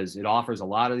because it offers a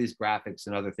lot of these graphics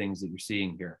and other things that you're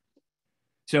seeing here.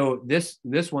 So this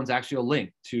one's actually a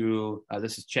link to,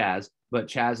 this is Chaz, but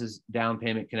Chaz's Down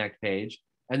Payment Connect page.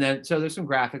 And then, so there's some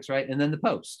graphics, right? And then the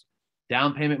post.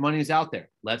 Down payment money is out there.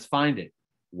 Let's find it.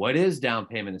 What is down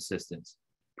payment assistance?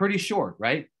 Pretty short,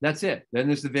 right? That's it. Then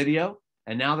there's the video.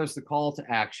 And now there's the call to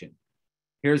action.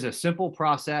 Here's a simple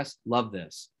process. Love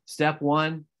this. Step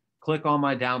 1, click on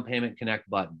my Down Payment Connect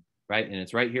button, right? And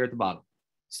it's right here at the bottom.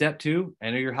 Step 2,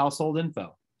 enter your household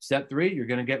info. Step 3, you're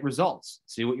going to get results.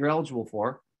 See what you're eligible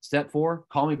for. Step 4,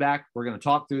 call me back. We're going to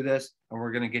talk through this and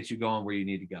we're going to get you going where you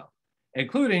need to go,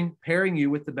 including pairing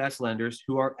you with the best lenders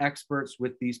who are experts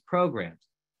with these programs.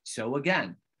 So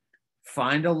again,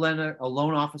 find a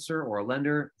loan officer or a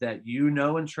lender that you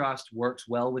know and trust works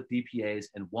well with DPAs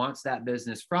and wants that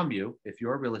business from you if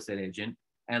you're a real estate agent.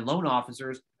 And loan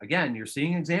officers, again, you're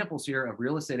seeing examples here of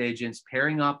real estate agents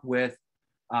pairing up with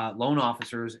loan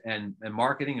officers and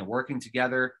marketing and working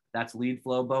together. That's lead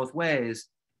flow both ways.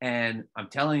 And I'm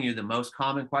telling you, the most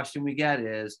common question we get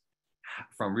is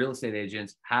from real estate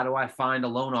agents, how do I find a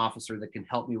loan officer that can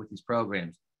help me with these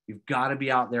programs? You've got to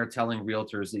be out there telling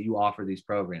realtors that you offer these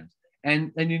programs.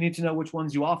 And you need to know which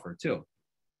ones you offer too.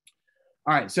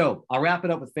 All right, so I'll wrap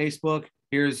it up with Facebook.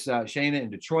 Here's Shayna in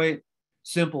Detroit.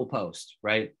 Simple post,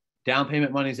 right? Down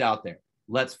payment money's out there.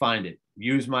 Let's find it.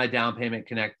 Use my Down Payment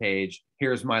Connect page.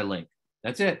 Here's my link.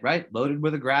 That's it, right? Loaded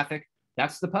with a graphic.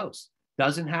 That's the post.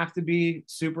 Doesn't have to be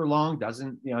super long.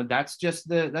 Doesn't, that's just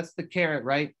that's the carrot,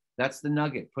 right? That's the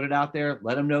nugget. Put it out there.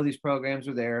 Let them know these programs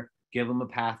are there. Give them a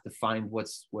path to find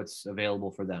what's available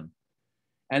for them.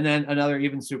 And then another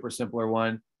even super simpler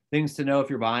one, things to know if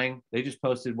you're buying. They just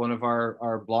posted one of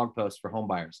our blog posts for home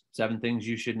buyers. 7 things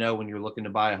you should know when you're looking to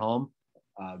buy a home,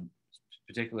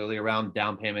 particularly around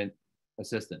down payment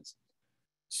assistance.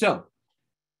 So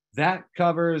that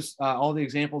covers all the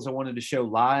examples I wanted to show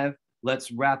live.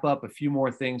 Let's wrap up a few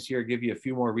more things here, give you a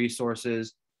few more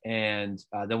resources, and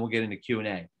then we'll get into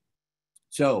Q&A.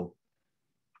 So,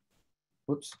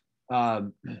 whoops.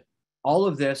 All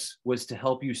of this was to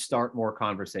help you start more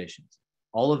conversations.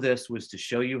 All of this was to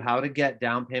show you how to get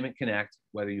Down Payment Connect,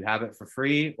 whether you have it for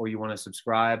free or you want to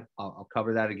subscribe. I'll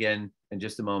cover that again in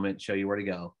just a moment, show you where to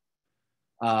go.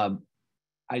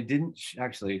 I didn't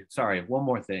actually, sorry, one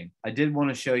more thing. I did want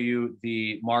to show you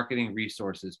the marketing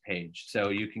resources page. So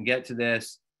you can get to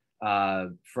this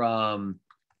from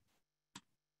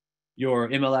your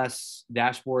MLS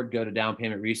dashboard, go to Down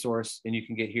Payment Resource, and you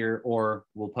can get here, or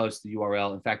we'll post the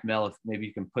URL. In fact, Mel, if maybe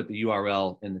you can put the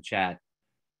URL in the chat.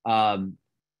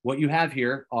 What you have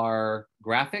here are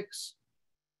graphics,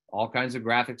 all kinds of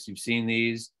graphics. You've seen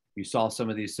these. You saw some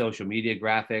of these social media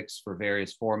graphics for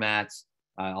various formats.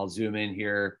 I'll zoom in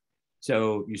here.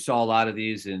 So you saw a lot of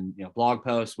these in blog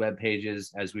posts, web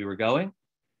pages as we were going.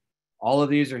 All of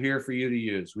these are here for you to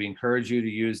use. We encourage you to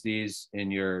use these in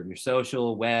your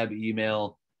social, web,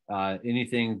 email,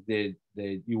 anything that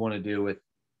you want to do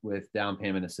with down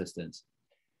payment assistance.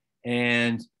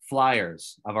 And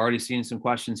flyers. I've already seen some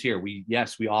questions here.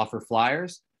 Yes, we offer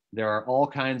flyers. There are all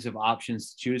kinds of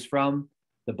options to choose from.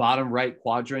 The bottom right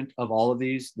quadrant of all of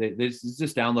these, this is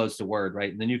just downloads to Word,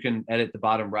 right? And then you can edit the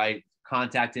bottom right,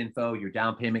 contact info, your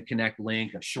Down Payment Connect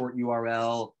link, a short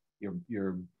URL,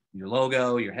 your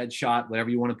logo, your headshot,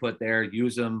 whatever you want to put there.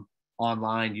 Use them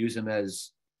online, use them as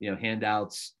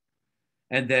handouts.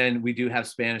 And then we do have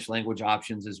Spanish language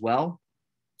options as well.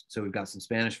 So we've got some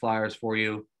Spanish flyers for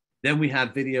you. Then we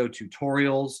have video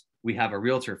tutorials. We have a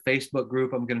realtor Facebook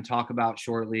group I'm going to talk about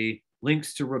shortly,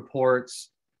 links to reports,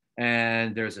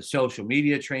 and there's a social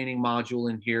media training module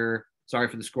in here. Sorry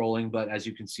for the scrolling, but as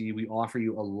you can see, we offer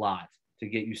you a lot to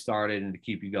get you started and to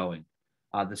keep you going.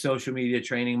 The social media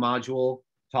training module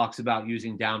talks about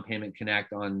using Down Payment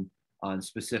Connect on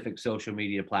specific social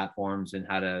media platforms and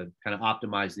how to kind of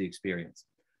optimize the experience.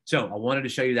 So I wanted to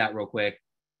show you that real quick.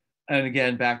 And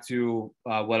again, back to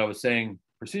what I was saying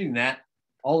preceding that,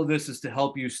 all of this is to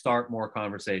help you start more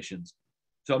conversations.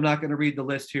 So I'm not going to read the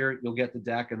list here. You'll get the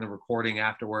deck and the recording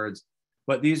afterwards.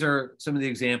 But these are some of the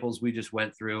examples we just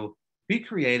went through. Be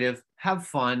creative, have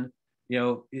fun. You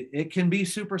know, it can be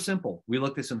super simple. We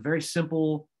looked at some very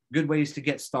simple, good ways to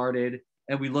get started.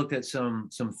 And we looked at some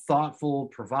thoughtful,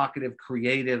 provocative,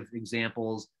 creative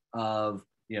examples of,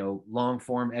 you know, long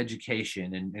form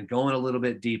education and going a little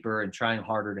bit deeper and trying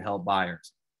harder to help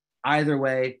buyers. Either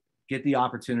way, get the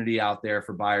opportunity out there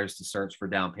for buyers to search for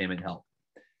down payment help.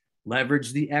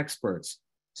 Leverage the experts.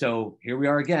 So here we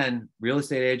are again, real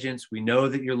estate agents. We know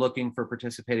that you're looking for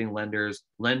participating lenders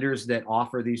that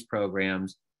offer these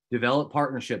programs. Develop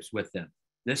partnerships with them.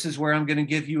 This is where I'm going to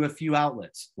give you a few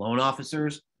outlets. Loan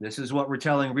officers, this is what we're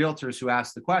telling realtors who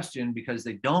ask the question because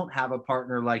they don't have a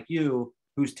partner like you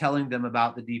who's telling them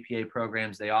about the DPA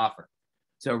programs they offer.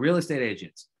 So real estate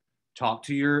agents, talk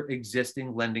to your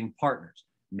existing lending partners.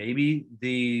 Maybe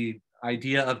the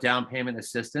idea of down payment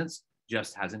assistance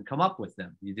just hasn't come up with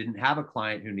them. You didn't have a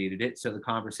client who needed it, so the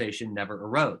conversation never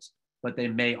arose. But they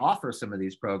may offer some of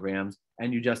these programs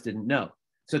and you just didn't know.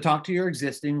 So talk to your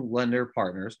existing lender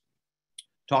partners.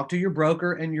 Talk to your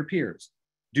broker and your peers.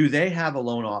 Do they have a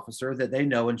loan officer that they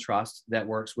know and trust that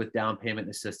works with down payment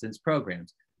assistance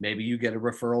programs? Maybe you get a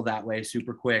referral that way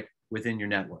super quick within your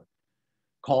network.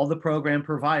 Call the program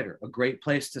provider. A great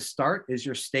place to start is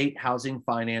your state housing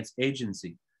finance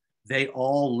agency. They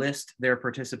all list their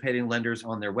participating lenders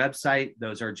on their website.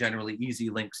 Those are generally easy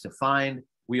links to find.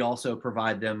 We also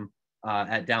provide them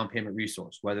at Down Payment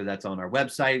Resource, whether that's on our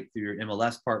website, through your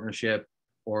MLS partnership,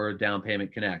 or Down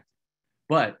Payment Connect.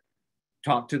 But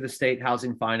talk to the state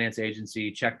housing finance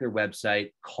agency, check their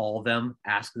website, call them,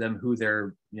 ask them who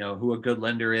who a good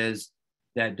lender is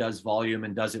that does volume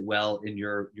and does it well in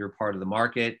your part of the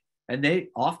market. And they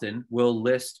often will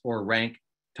list or rank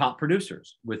top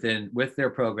producers with their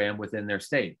program within their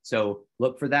state. So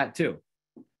look for that too.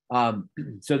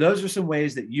 So those are some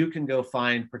ways that you can go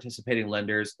find participating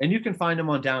lenders, and you can find them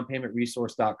on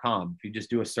downpaymentresource.com. If you just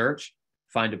do a search,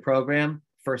 find a program,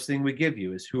 first thing we give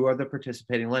you is who are the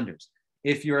participating lenders.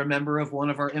 If you're a member of one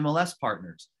of our MLS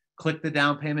partners, click the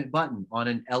down payment button on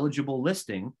an eligible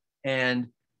listing. And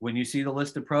when you see the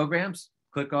list of programs,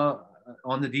 click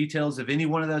on the details of any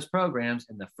one of those programs.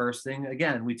 And the first thing,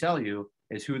 again, we tell you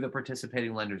is who the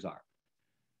participating lenders are.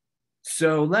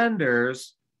 So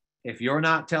lenders, if you're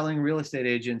not telling real estate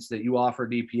agents that you offer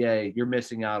DPA, you're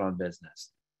missing out on business,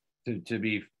 to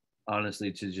be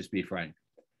honestly, to just be frank.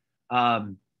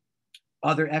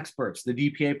 Other experts, the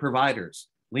DPA providers,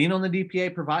 lean on the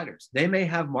DPA providers. They may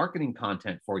have marketing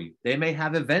content for you. They may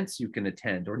have events you can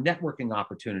attend or networking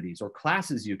opportunities or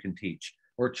classes you can teach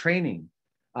or training.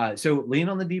 So lean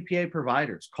on the DPA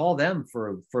providers, call them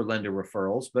for lender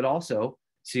referrals, but also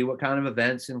see what kind of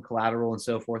events and collateral and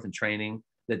so forth and training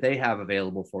that they have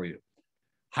available for you.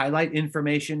 Highlight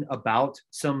information about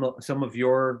some of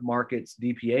your market's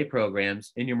DPA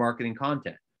programs in your marketing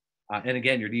content. And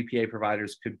again, your DPA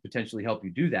providers could potentially help you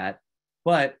do that.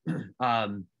 But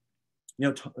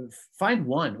find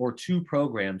one or two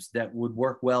programs that would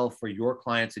work well for your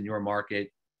clients in your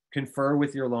market. Confer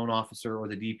with your loan officer or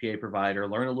the DPA provider,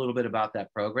 learn a little bit about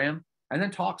that program, and then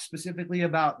talk specifically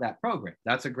about that program.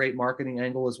 That's a great marketing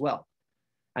angle as well.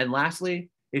 And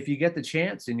lastly, if you get the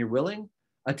chance and you're willing,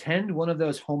 attend one of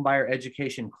those homebuyer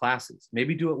education classes.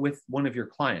 Maybe do it with one of your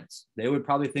clients. They would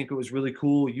probably think it was really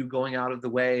cool, you going out of the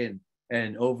way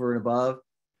and over and above.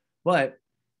 But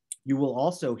you will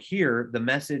also hear the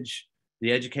message,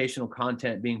 the educational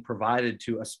content being provided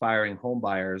to aspiring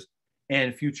homebuyers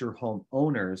and future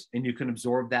homeowners, and you can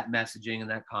absorb that messaging and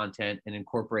that content and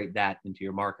incorporate that into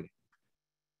your marketing.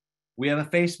 We have a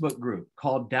Facebook group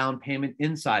called Down Payment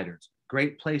Insiders.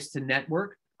 Great place to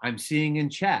network. I'm seeing in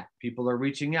chat, people are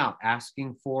reaching out,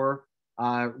 asking for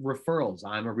referrals.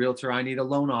 I'm a realtor, I need a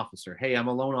loan officer. Hey, I'm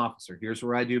a loan officer. Here's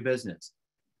where I do business.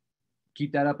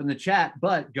 Keep that up in the chat,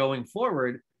 but going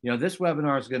forward, this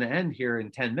webinar is going to end here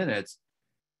in 10 minutes.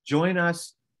 Join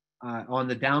us on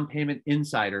the Down Payment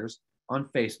Insiders on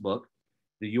Facebook.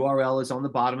 The URL is on the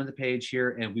bottom of the page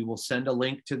here, and we will send a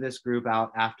link to this group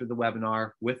out after the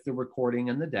webinar with the recording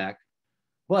and the deck.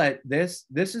 But this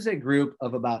is a group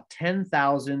of about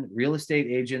 10,000 real estate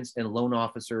agents and loan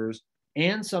officers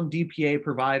and some DPA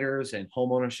providers and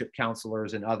homeownership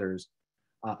counselors and others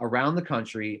around the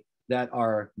country that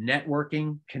are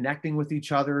networking, connecting with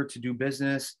each other to do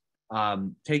business,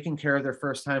 taking care of their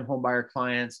first-time homebuyer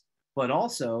clients, but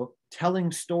also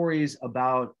telling stories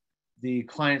about the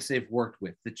clients they've worked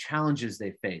with, the challenges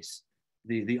they face,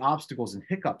 the obstacles and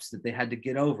hiccups that they had to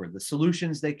get over, the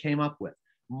solutions they came up with,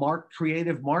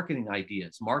 creative marketing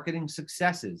ideas, marketing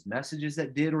successes, messages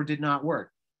that did or did not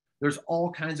work. There's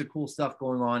all kinds of cool stuff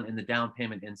going on in the Down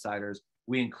Payment Insiders.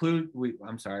 We encourage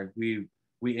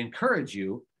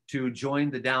you to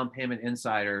join the Down Payment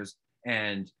Insiders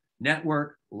and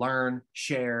network, learn,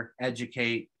 share,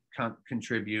 educate,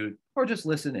 contribute, or just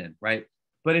listen in, right?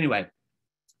 But anyway,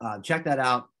 check that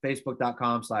out,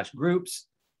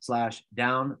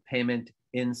 facebook.com/groups/Down Payment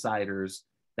Insiders.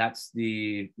 That's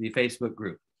the Facebook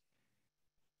group.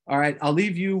 All right, I'll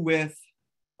leave you with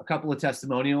a couple of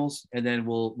testimonials, and then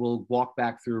we'll walk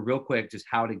back through real quick just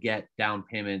how to get Down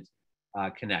Payment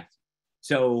Connect.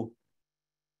 So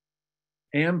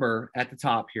Amber at the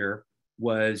top here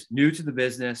was new to the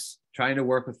business, trying to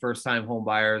work with first-time home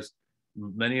buyers,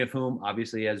 many of whom,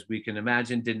 obviously, as we can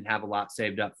imagine, didn't have a lot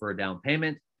saved up for a down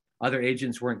payment. Other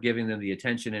agents weren't giving them the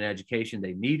attention and education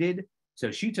they needed.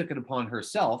 So she took it upon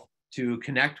herself to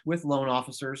connect with loan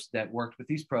officers that worked with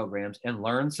these programs and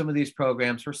learn some of these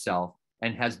programs herself,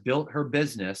 and has built her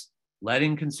business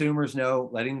letting consumers know,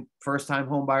 letting first-time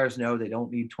home buyers know they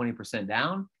don't need 20%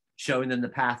 down, showing them the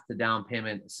path to down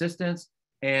payment assistance,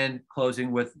 and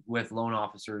closing with loan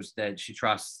officers that she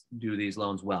trusts do these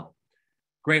loans well.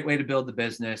 Great way to build the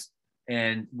business.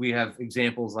 And we have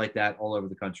examples like that all over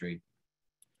the country.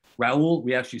 Raul,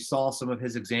 we actually saw some of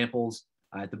his examples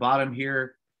at the bottom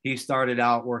here. He started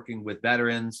out working with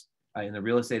veterans in the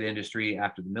real estate industry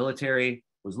after the military,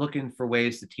 was looking for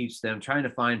ways to teach them, trying to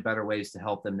find better ways to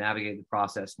help them navigate the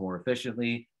process more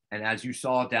efficiently. And as you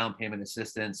saw, down payment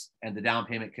assistance and the Down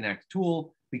Payment Connect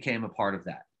tool became a part of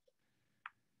that.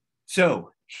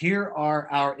 So here are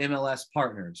our MLS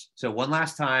partners. So one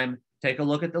last time, take a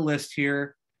look at the list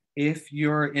here. If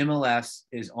your MLS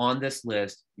is on this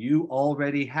list, you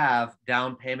already have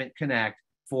Down Payment Connect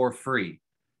for free.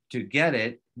 To get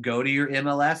it, go to your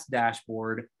MLS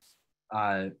dashboard,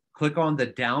 click on the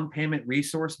Down Payment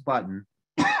Resource button,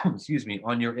 excuse me,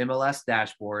 on your MLS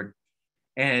dashboard,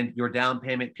 and your Down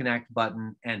Payment Connect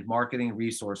button and marketing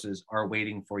resources are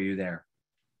waiting for you there.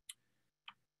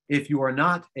 If you are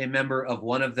not a member of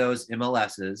one of those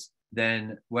MLSs,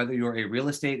 then whether you're a real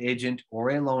estate agent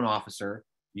or a loan officer,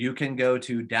 you can go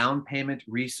to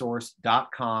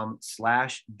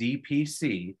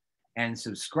downpaymentresource.com/DPC and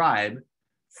subscribe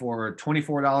for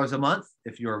 $24 a month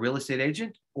if you're a real estate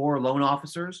agent or loan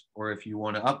officers, or if you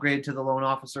want to upgrade to the loan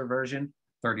officer version,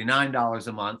 $39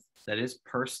 a month. That is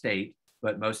per state,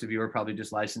 but most of you are probably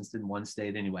just licensed in one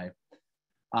state anyway.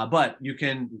 But you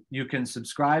can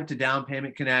subscribe to Down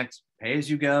Payment Connect, pay as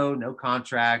you go, no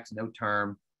contract, no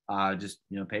term, just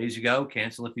pay as you go,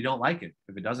 cancel if you don't like it,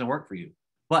 if it doesn't work for you.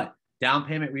 But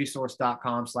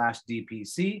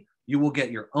downpaymentresource.com/DPC, you will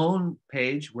get your own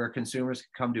page where consumers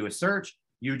can come do a search.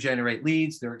 You generate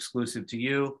leads, they're exclusive to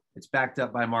you. It's backed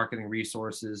up by marketing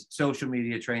resources, social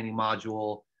media training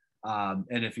module.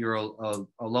 And if you're a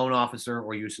loan officer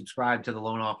or you subscribe to the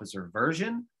loan officer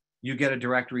version, you get a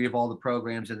directory of all the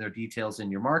programs and their details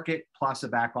in your market, plus a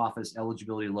back office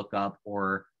eligibility lookup,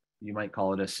 or you might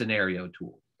call it a scenario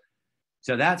tool.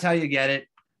 So that's how you get it.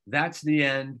 That's the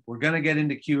end. We're going to get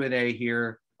into Q&A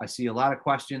here. I see a lot of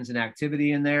questions and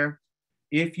activity in there.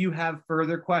 If you have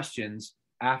further questions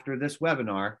after this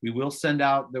webinar, we will send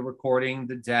out the recording,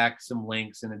 the deck, some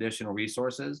links and additional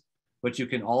resources, but you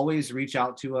can always reach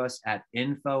out to us at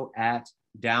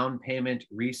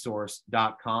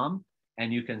info@downpaymentresource.com.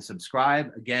 And you can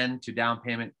subscribe again to Down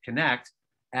Payment Connect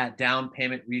at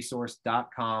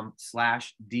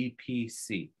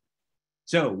downpaymentresource.com/DPC.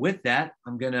 So with that,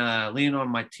 I'm going to lean on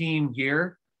my team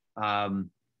here.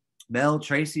 Mel,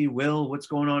 Tracy, Will, what's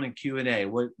going on in Q&A?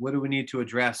 What do we need to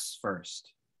address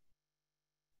first?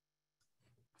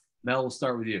 Mel, we'll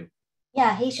start with you.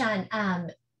 Yeah. Hey, Sean.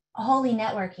 Holy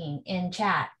networking in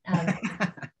chat.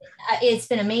 It's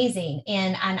been amazing.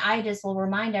 And I just will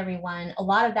remind everyone, a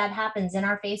lot of that happens in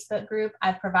our Facebook group.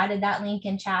 I've provided that link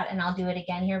in chat, and I'll do it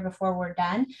again here before we're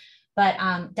done.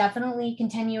 But definitely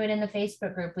continue it in the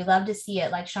Facebook group. We love to see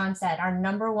it. Like Sean said, our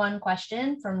number one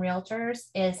question from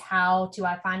realtors is, how do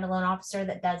I find a loan officer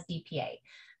that does DPA?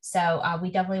 So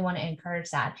we definitely want to encourage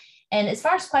that. And as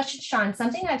far as questions, Sean,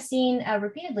 something I've seen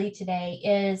repeatedly today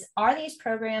is, are these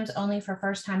programs only for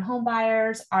first-time home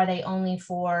buyers? Are they only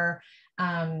for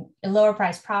lower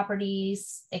price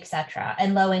properties, et cetera,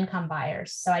 and low income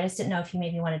buyers? So I just didn't know if you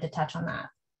maybe wanted to touch on that.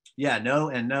 Yeah, no,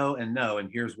 and no, and no.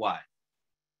 And here's why.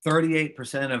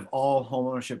 38% of all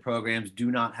homeownership programs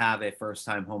do not have a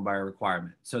first-time home buyer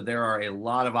requirement. So there are a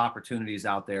lot of opportunities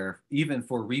out there, even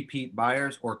for repeat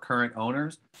buyers or current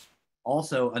owners,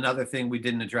 Also, another thing we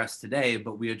didn't address today,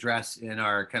 but we address in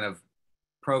our kind of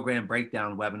program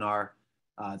breakdown webinar,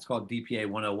 it's called DPA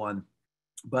 101.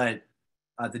 But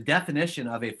the definition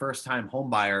of a first-time home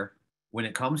buyer when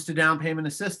it comes to down payment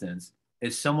assistance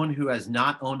is someone who has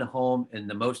not owned a home in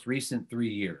the most recent 3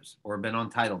 years or been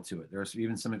entitled to it. There's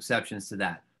even some exceptions to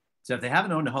that. So if they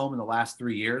haven't owned a home in the last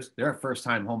 3 years, they're a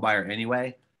first-time home buyer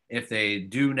anyway. If they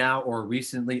do now or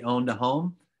recently owned a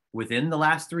home within the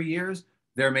last 3 years,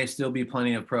 there may still be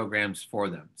plenty of programs for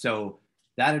them. So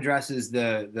that addresses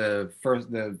the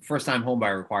first-time home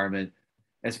buyer requirement.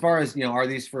 As far as, are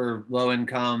these for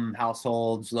low-income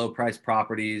households, low-price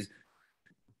properties?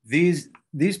 These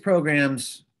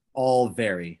programs all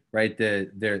vary, right?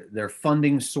 Their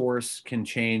funding source can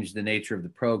change the nature of the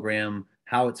program.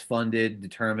 How it's funded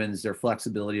determines their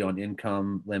flexibility on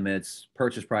income limits,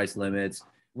 purchase price limits,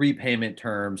 repayment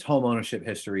terms, home ownership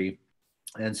history,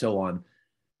 and so on.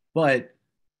 But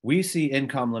we see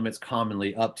income limits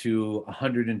commonly up to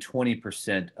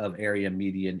 120% of area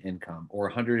median income,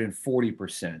 or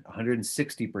 140%,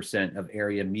 160% of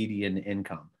area median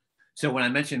income. So when I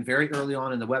mentioned very early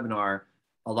on in the webinar,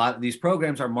 a lot of these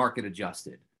programs are market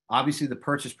adjusted. Obviously, the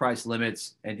purchase price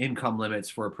limits and income limits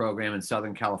for a program in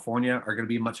Southern California are going to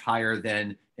be much higher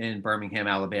than in Birmingham,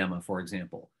 Alabama, for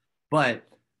example. But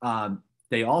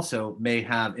they also may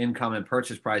have income and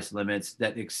purchase price limits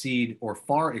that exceed or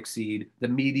far exceed the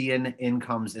median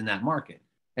incomes in that market.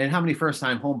 And how many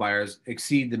first-time home buyers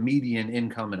exceed the median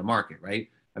income in a market, right?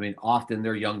 I mean, often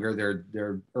they're younger,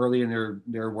 they're early in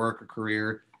their work or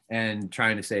career and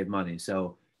trying to save money.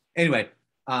 So anyway,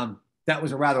 that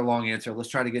was a rather long answer. Let's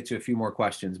try to get to a few more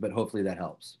questions, but hopefully that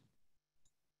helps.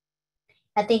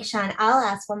 I think, Sean, I'll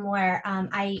ask one more.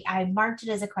 I marked it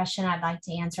as a question I'd like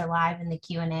to answer live in the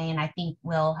Q&A, and I think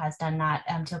Will has done that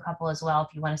to a couple as well,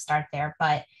 if you want to start there.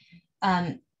 But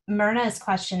Myrna's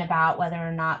question about whether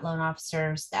or not loan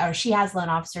officers, or she has loan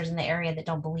officers in the area that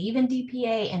don't believe in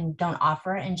DPA and don't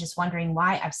offer it, and just wondering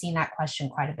why. I've seen that question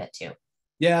quite a bit too.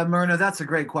 Yeah, Myrna, that's a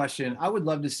great question. I would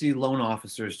love to see loan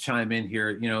officers chime in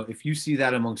here. If you see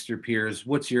that amongst your peers,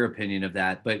 what's your opinion of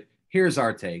that? But here's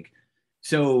our take.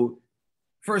 So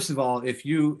first of all, if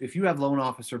you have loan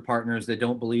officer partners that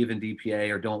don't believe in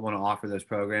DPA or don't want to offer those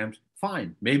programs,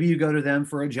 fine. Maybe you go to them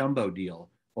for a jumbo deal,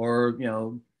 or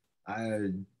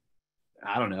I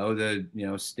don't know, the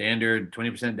standard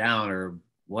 20% down or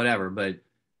whatever. But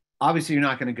obviously, you're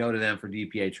not going to go to them for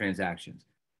DPA transactions.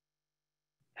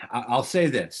 I'll say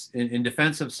this in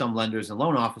defense of some lenders and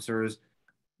loan officers.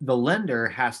 The lender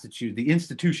has to choose, the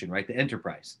institution, right? The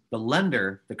enterprise, the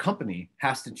lender, the company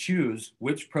has to choose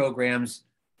which programs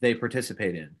they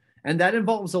participate in. And that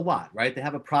involves a lot, right? They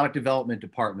have a product development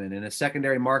department and a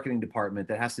secondary marketing department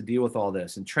that has to deal with all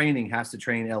this, and training has to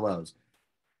train LOs.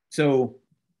 So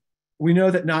we know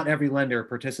that not every lender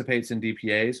participates in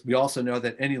DPAs. We also know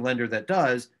that any lender that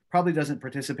does probably doesn't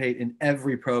participate in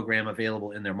every program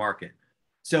available in their market.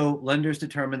 So lenders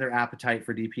determine their appetite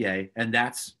for DPA, and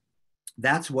that's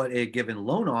what a given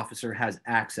loan officer has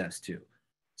access to.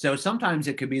 So sometimes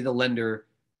it could be the lender,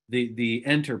 the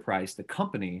enterprise, the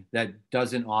company that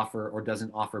doesn't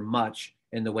offer much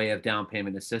in the way of down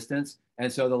payment assistance.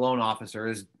 And so the loan officer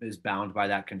is bound by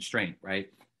that constraint,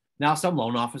 right? Now, some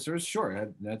loan officers, sure,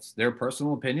 that's their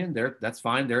personal opinion. That's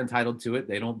fine. They're entitled to it.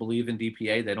 They don't believe in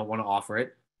DPA. They don't want to offer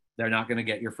it. They're not going to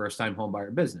get your first-time home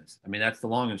buyer business. I mean, that's the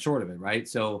long and short of it, right?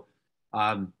 So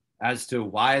as to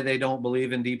why they don't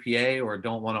believe in DPA or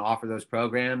don't want to offer those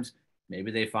programs,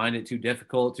 maybe they find it too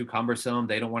difficult, too cumbersome.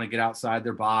 They don't want to get outside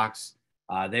their box.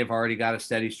 They've already got a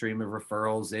steady stream of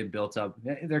referrals they've built up.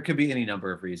 There could be any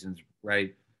number of reasons,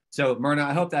 right? So Myrna,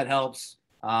 I hope that helps.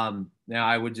 Now,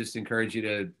 I would just encourage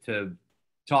you to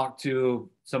talk to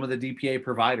some of the DPA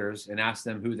providers and ask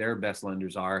them who their best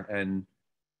lenders are. And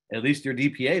at least your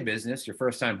DPA business, your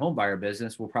first-time home buyer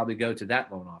business, will probably go to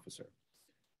that loan officer.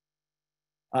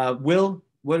 Will,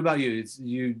 what about you?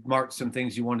 You marked some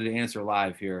things you wanted to answer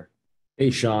live here. Hey,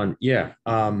 Sean. Yeah.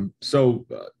 So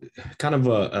kind of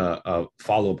a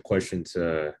follow-up question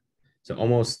to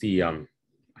almost the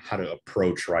how to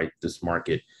approach, right, this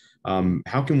market.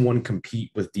 How can one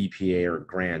compete with DPA or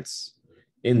grants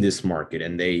in this market?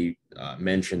 And they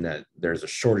mentioned that there's a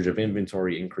shortage of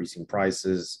inventory, increasing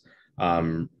prices,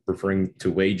 referring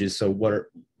to wages. So what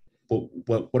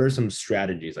are some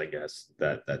strategies, I guess,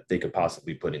 that they could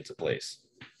possibly put into place?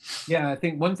 Yeah, I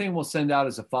think one thing we'll send out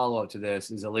as a follow-up to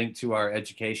this is a link to our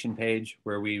education page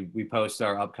where we post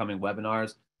our upcoming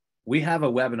webinars. We have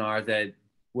a webinar that,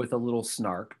 with a little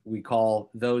snark, we call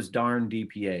Those Darn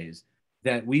DPAs,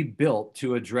 that we built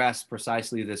to address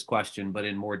precisely this question, but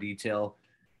in more detail.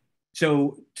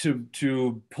 So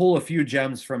to pull a few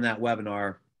gems from that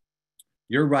webinar,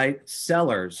 you're right,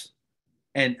 sellers,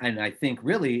 and I think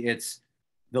really it's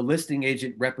the listing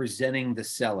agent representing the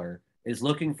seller is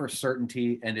looking for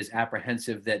certainty and is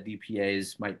apprehensive that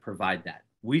DPAs might provide that.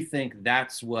 We think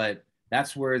that's where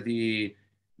the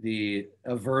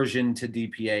aversion to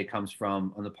DPA comes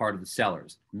from on the part of the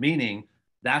sellers, meaning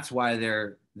that's why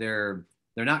they're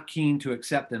not keen to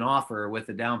accept an offer with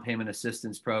a down payment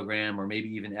assistance program or maybe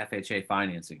even FHA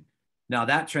financing. Now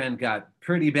that trend got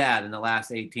pretty bad in the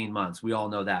last 18 months. We all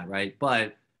know that, right?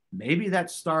 But maybe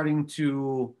that's starting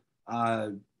to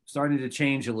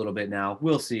change a little bit now.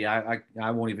 We'll see. I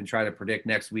won't even try to predict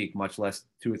next week, much less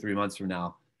 2 or 3 months from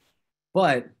now.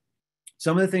 But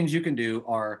some of the things you can do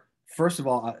are, first of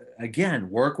all, again,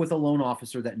 work with a loan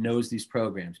officer that knows these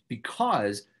programs,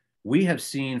 because we have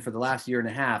seen for the last year and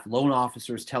a half loan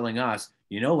officers telling us,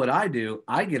 you know what I do?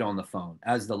 I get on the phone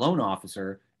as the loan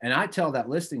officer and I tell that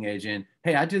listing agent,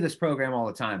 hey, I do this program all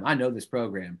the time. I know this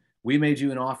program. We made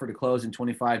you an offer to close in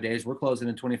 25 days. We're closing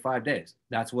in 25 days.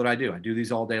 That's what I do. I do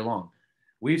these all day long.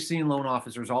 We've seen loan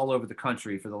officers all over the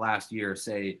country for the last year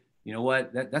say, you know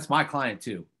what, that's my client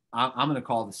too. I'm going to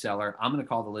call the seller. I'm going to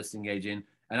call the listing agent,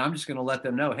 and I'm just going to let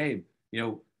them know, hey,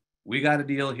 we got a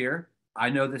deal here. I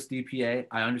know this DPA.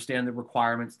 I understand the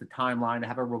requirements, the timeline. I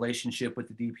have a relationship with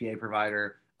the DPA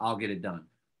provider. I'll get it done.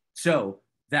 So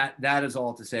that is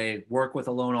all to say, work with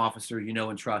a loan officer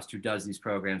and trust who does these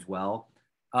programs well.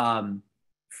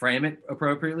 Frame it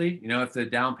appropriately. If the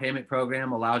down payment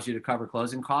program allows you to cover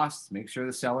closing costs, make sure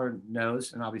the seller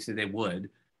knows, and obviously they would,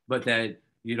 but that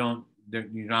you're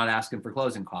not asking for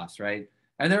closing costs, right?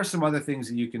 And there are some other things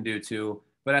that you can do too,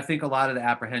 but I think a lot of the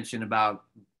apprehension about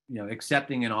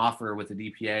accepting an offer with a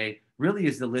DPA really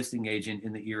is the listing agent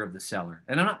in the ear of the seller.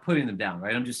 And I'm not putting them down,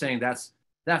 right? I'm just saying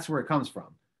that's where it comes from.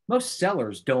 Most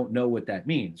sellers don't know what that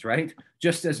means, right?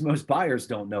 Just as most buyers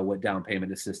don't know what down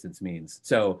payment assistance means.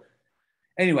 So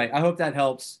anyway, I hope that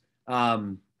helps.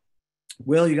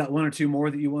 Will, you got one or two more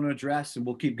that you want to address? And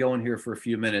we'll keep going here for a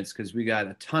few minutes because we got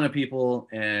a ton of people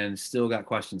and still got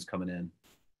questions coming in.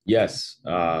 Yes.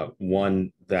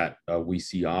 One that we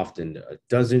see often,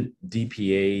 doesn't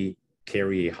DPA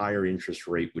carry a higher interest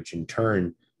rate, which in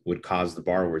turn would cause the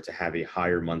borrower to have a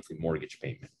higher monthly mortgage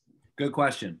payment? Good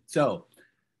question. So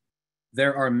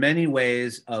there are many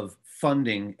ways of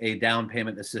funding a down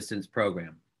payment assistance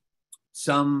program.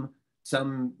 Some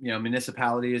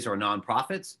municipalities or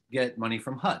nonprofits get money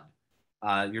from HUD.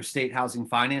 Your state housing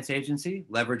finance agency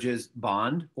leverages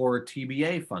bond or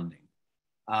TBA funding.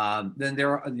 Then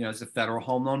there's a federal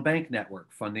home loan bank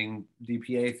network funding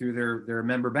DPA through their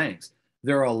member banks.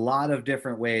 There are a lot of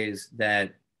different ways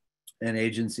that an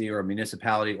agency or a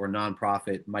municipality or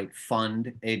nonprofit might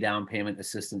fund a down payment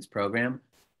assistance program.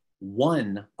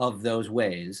 One of those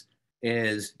ways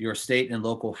is your state and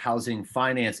local housing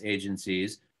finance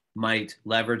agencies might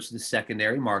leverage the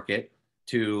secondary market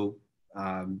to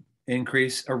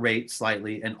increase a rate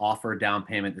slightly and offer down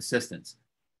payment assistance.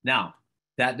 Now,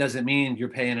 that doesn't mean you're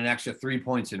paying an extra 3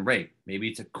 points in rate. Maybe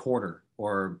it's a quarter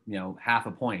or half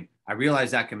a point. I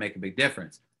realize that can make a big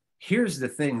difference. Here's the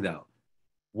thing though.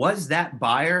 Was that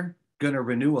buyer going to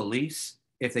renew a lease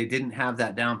if they didn't have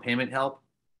that down payment help?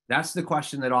 That's the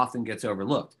question that often gets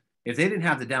overlooked. If they didn't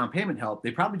have the down payment help,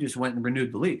 they probably just went and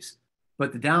renewed the lease.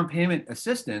 But the down payment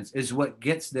assistance is what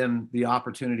gets them the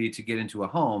opportunity to get into a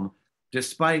home,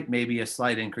 despite maybe a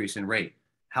slight increase in rate.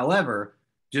 However,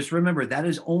 just remember that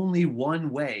is only one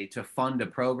way to fund a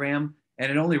program,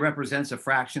 and it only represents a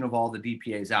fraction of all the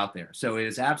DPAs out there. So it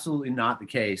is absolutely not the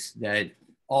case that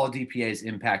all DPAs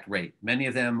impact rate. Many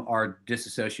of them are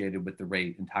disassociated with the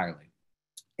rate entirely.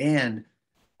 And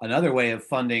another way of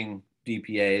funding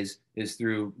DPAs is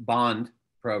through bond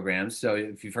programs. So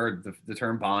if you've heard the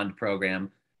term bond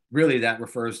program, really that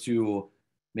refers to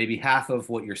maybe half of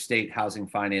what your state housing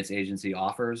finance agency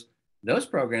offers. Those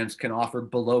programs can offer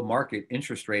below market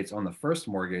interest rates on the first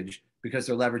mortgage because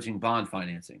they're leveraging bond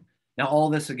financing. Now, all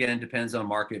this again depends on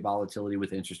market volatility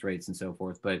with interest rates and so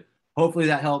forth, but hopefully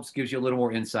that helps, gives you a little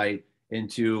more insight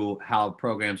into how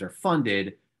programs are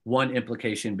funded. One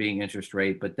implication being interest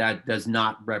rate, but that does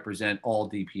not represent all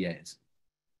DPAs.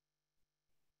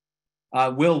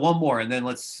 Will, one more, and then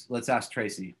let's ask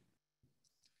Tracy.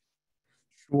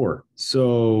 Sure.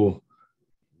 So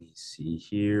let me see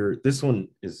here. This one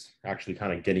is actually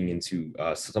kind of getting into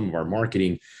some of our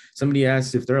marketing. Somebody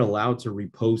asked if they're allowed to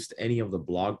repost any of the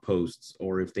blog posts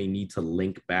or if they need to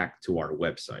link back to our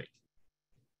website.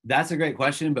 That's a great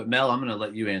question, but Mel, I'm going to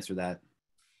let you answer that.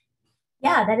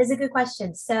 Yeah, that is a good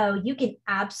question. So you can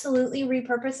absolutely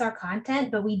repurpose our content,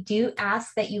 but we do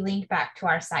ask that you link back to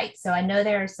our site. So I know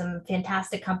there are some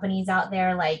fantastic companies out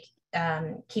there like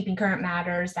Keeping Current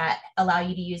Matters that allow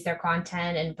you to use their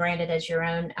content and brand it as your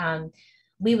own.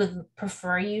 We would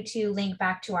prefer you to link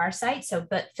back to our site. So,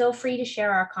 but feel free to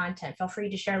share our content. Feel free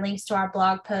to share links to our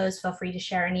blog posts. Feel free to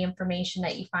share any information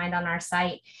that you find on our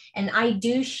site. And I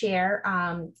do share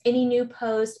any new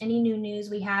posts, any new news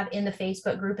we have in the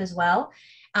Facebook group as well,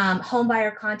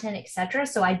 homebuyer content, etc.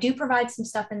 So I do provide some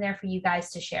stuff in there for you guys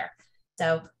to share.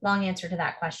 So long answer to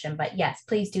that question, but yes,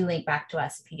 please do link back to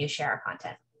us if you do share our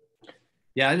content.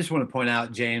 Yeah, I just want to point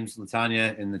out, James,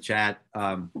 Latanya in the chat,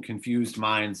 confused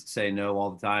minds say no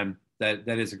all the time. That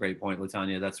is a great point,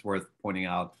 Latanya. That's worth pointing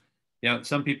out. You know,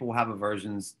 some people will have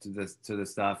aversions to this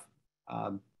stuff.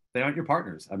 They aren't your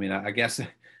partners. I mean, I guess,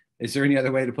 is there any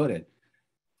other way to put it?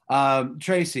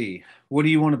 Tracy, what do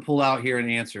you want to pull out here and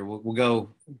answer? We'll go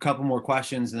a couple more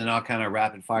questions and then I'll kind of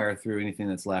rapid fire through anything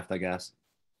that's left, I guess.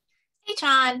 Hey,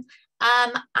 John.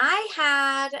 I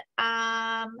had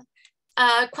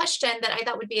a question that I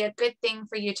thought would be a good thing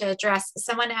for you to address.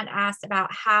 Someone had asked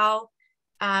about how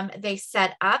they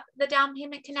set up the Down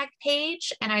Payment Connect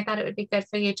page, and I thought it would be good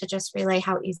for you to just relay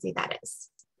how easy that is.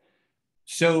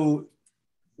 So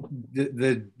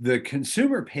the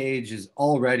consumer page is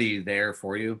already there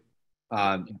for you.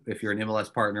 If you're an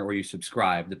MLS partner or you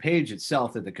subscribe, the page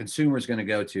itself that the consumer is going to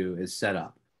go to is set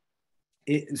up.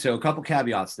 So a couple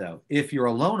caveats though. If you're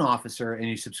a loan officer and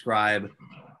you subscribe,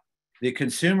 the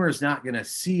consumer is not going to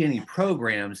see any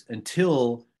programs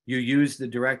until you use the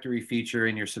directory feature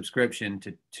in your subscription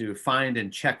to find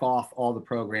and check off all the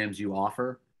programs you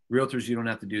offer. Realtors, you don't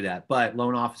have to do that. But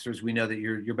loan officers, we know that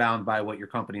you're bound by what your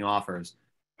company offers.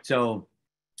 So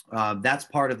that's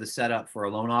part of the setup for a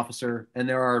loan officer. And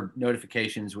there are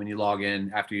notifications when you log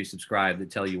in after you subscribe that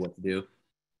tell you what to do.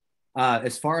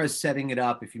 As far as setting it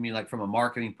up, if you mean like from a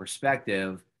marketing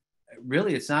perspective,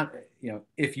 really it's not, you know,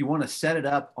 if you want to set it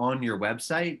up on your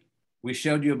website, we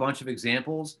showed you a bunch of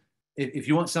examples. If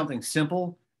you want something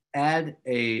simple, add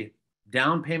a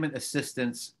down payment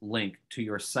assistance link to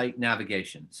your site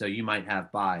navigation. So you might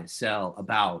have buy, sell,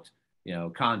 about, you know,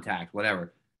 contact,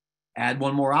 whatever. Add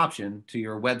one more option to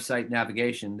your website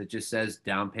navigation that just says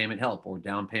down payment help or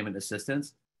down payment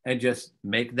assistance, and just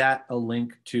make that a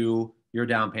link to your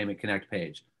Down Payment Connect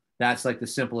page. That's like the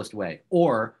simplest way.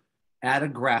 Or add a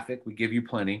graphic, we give you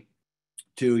plenty,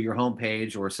 to your home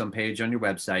page or some page on your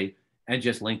website, and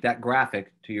just link that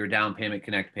graphic to your Down Payment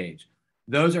Connect page.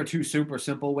 Those are two super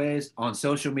simple ways. On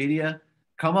social media,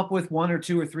 come up with 1 or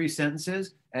 2 or 3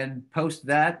 sentences and post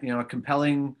that, you know, a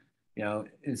compelling, you know,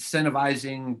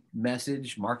 incentivizing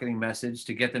message, marketing message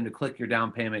to get them to click your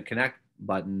Down Payment Connect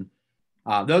button.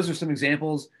 Those are some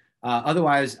examples.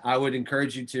 Otherwise, I would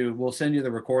encourage you to, we'll send you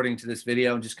the recording to this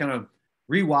video and just kind of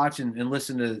rewatch and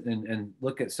listen to and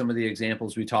look at some of the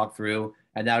examples we talked through,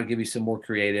 and that'll give you some more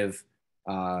creative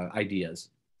ideas.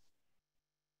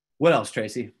 What else,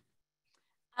 Tracy?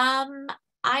 I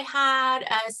had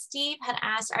Steve had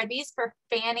asked, are these for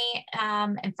Fannie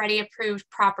and Freddie approved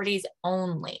properties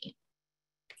only?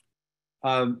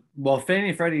 Well, Fannie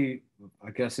and Freddie,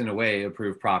 I guess in a way,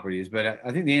 approved properties, but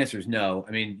I think the answer is no.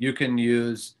 I mean, you can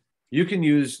use, let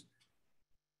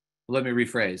me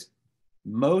rephrase.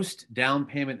 Most down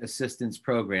payment assistance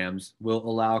programs will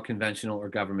allow conventional or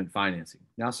government financing.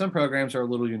 Now, some programs are a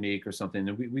little unique or something,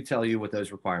 and we tell you what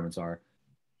those requirements are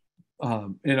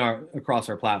across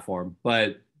our platform.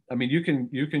 But I mean, you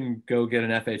can go get an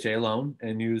FHA loan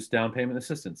and use down payment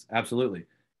assistance. Absolutely.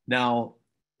 Now,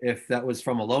 if that was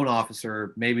from a loan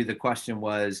officer, maybe the question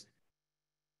was,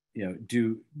 you know,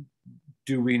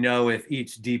 do we know if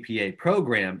each DPA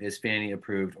program is Fannie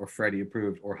approved or Freddie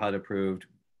approved or HUD approved?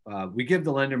 We give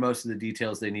the lender most of the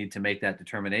details they need to make that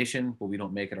determination, but we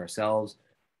don't make it ourselves.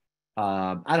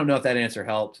 I don't know if that answer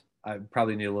helped. I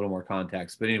probably need a little more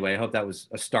context, but anyway, I hope that was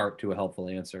a start to a helpful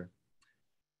answer.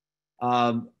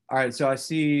 All right, so I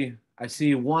see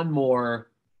one more,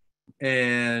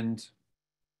 and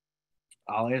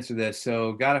I'll answer this.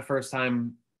 So got a first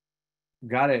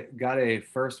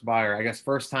buyer, I guess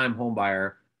first time home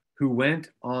buyer, who went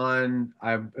on,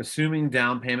 I'm assuming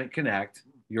Down Payment Connect,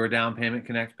 your Down Payment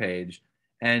Connect page,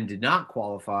 and did not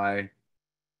qualify.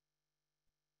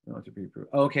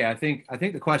 Okay, I think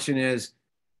the question is,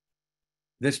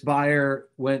 this buyer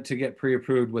went to get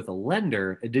pre-approved with a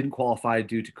lender. It didn't qualify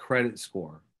due to credit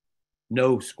score,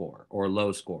 no score or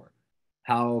low score.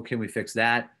 How can we fix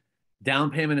that?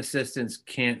 Down payment assistance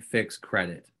can't fix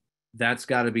credit. That's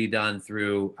got to be done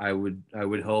through, I would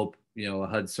hope, you know, a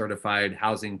HUD certified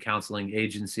housing counseling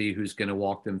agency who's going to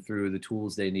walk them through the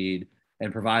tools they need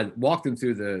and walk them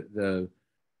through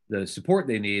the support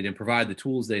they need and provide the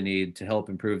tools they need to help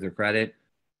improve their credit.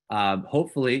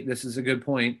 Hopefully, this is a good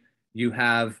point. You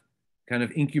have kind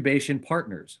of incubation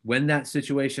partners when that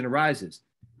situation arises.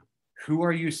 Who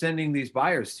are you sending these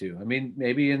buyers to? I mean,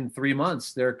 maybe in 3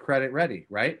 months they're credit ready,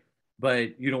 right?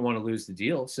 But you don't want to lose the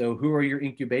deal. So who are your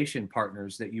incubation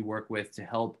partners that you work with to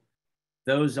help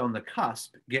those on the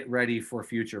cusp get ready for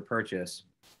future purchase?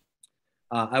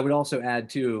 I would also add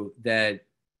too that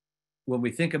when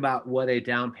we think about what a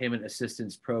down payment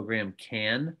assistance program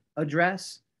can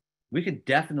address, we could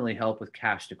definitely help with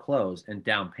cash to close and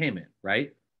down payment,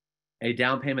 right? A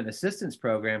down payment assistance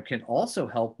program can also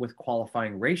help with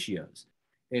qualifying ratios.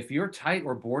 If you're tight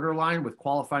or borderline with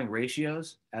qualifying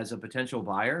ratios as a potential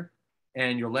buyer,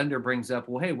 and your lender brings up,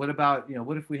 well, hey, what about,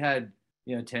 what if we had,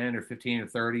 10 or 15 or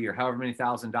 30 or however many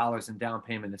 $1,000s in down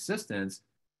payment assistance?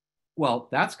 Well,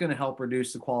 that's going to help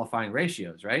reduce the qualifying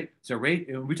ratios, right? So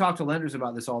we talk to lenders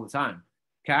about this all the time.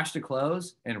 Cash to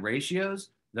close and ratios,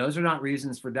 those are not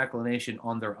reasons for declination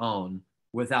on their own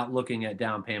without looking at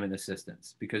down payment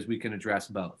assistance, because we can address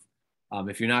both.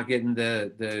 If you're not getting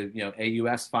the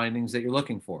AUS findings that you're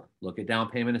looking for, look at down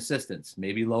payment assistance.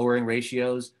 Maybe lowering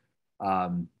ratios,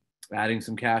 adding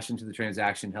some cash into the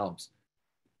transaction helps.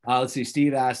 Let's see,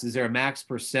 Steve asked, is there a max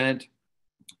percent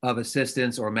of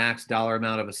assistance or max dollar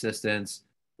amount of assistance?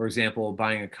 For example,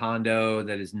 buying a condo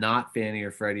that is not Fannie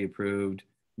or Freddie approved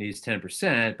needs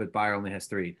 10%, but buyer only has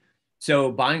 3%.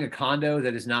 So buying a condo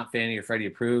that is not Fannie or Freddie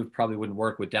approved probably wouldn't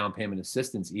work with down payment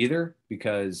assistance either,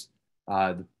 because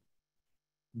the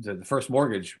first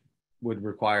mortgage would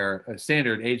require a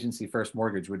standard agency first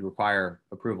mortgage would require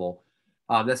approval.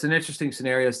 That's an interesting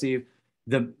scenario, Steve.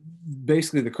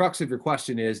 Basically the crux of your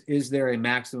question is there a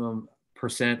maximum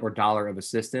percent or dollar of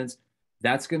assistance?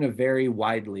 That's going to vary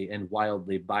widely and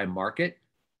wildly by market.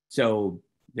 So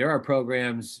there are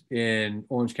programs in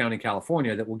Orange County,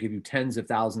 California that will give you tens of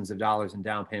thousands of dollars in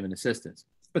down payment assistance,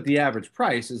 but the average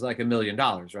price is like $1 million,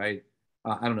 right?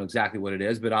 I don't know exactly what it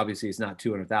is, but obviously it's not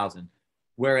 200,000.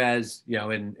 Whereas,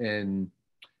 in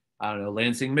I don't know,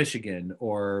 Lansing, Michigan,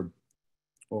 or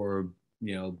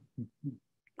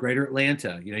Greater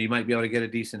Atlanta, you might be able to get a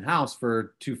decent house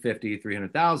for 250,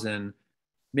 300,000,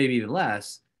 maybe even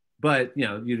less. But,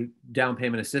 your down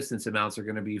payment assistance amounts are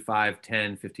going to be $5,000,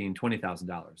 $10,000, $15,000,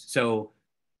 $20,000. So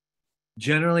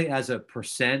generally as a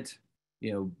percent,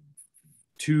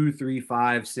 2, 3,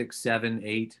 5, 6, 7,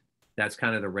 8, that's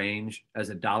kind of the range. As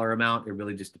a dollar amount, it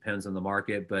really just depends on the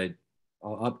market, but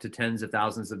up to tens of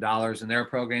thousands of dollars. And there are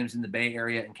programs in the Bay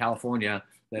Area in California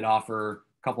that offer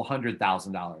a couple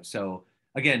 $100,000. So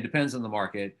again, depends on the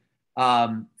market.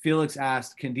 Felix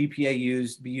asked, can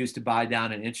DPA be used to buy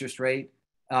down an interest rate?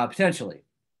 Potentially.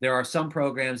 There are some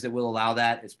programs that will allow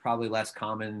that. It's probably less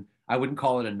common. I wouldn't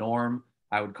call it a norm.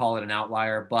 I would call it an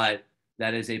outlier, but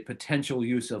that is a potential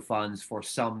use of funds for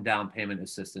some down payment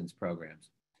assistance programs.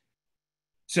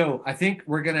 So I think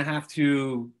we're going to have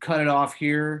to cut it off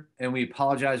here, and we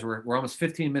apologize. We're almost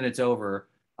 15 minutes over.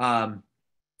 I'm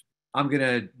going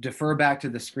to defer back to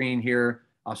the screen here.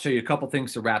 I'll show you a couple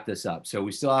things to wrap this up. So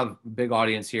we still have a big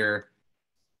audience here.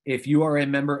 If you are a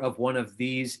member of one of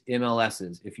these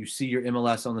MLSs, if you see your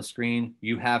MLS on the screen,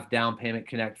 you have Down Payment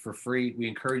Connect for free. We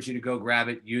encourage you to go grab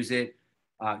it, use it,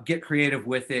 get creative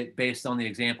with it based on the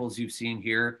examples you've seen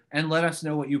here, and let us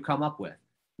know what you come up with.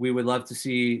 We would love to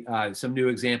see some new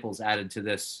examples added to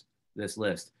this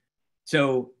list.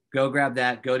 So go grab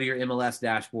that, go to your MLS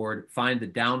dashboard, find the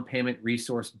Down Payment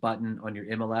Resource button on your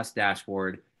MLS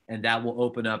dashboard, and that will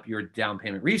open up your Down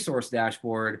Payment Resource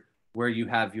dashboard where you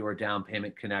have your Down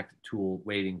Payment Connect tool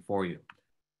waiting for you.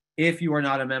 If you are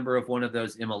not a member of one of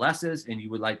those MLSs and you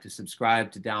would like to subscribe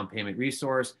to Down Payment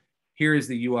Resource, here is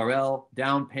the URL,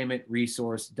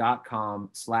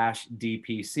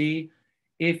 downpaymentresource.com/DPC.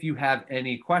 If you have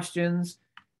any questions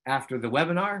after the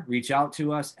webinar, reach out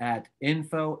to us at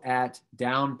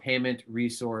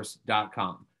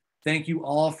info@downpaymentresource.com. Thank you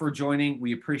all for joining.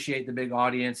 We appreciate the big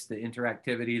audience, the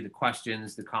interactivity, the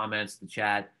questions, the comments, the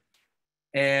chat.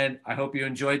 And I hope you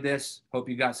enjoyed this. Hope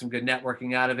you got some good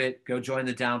networking out of it. Go join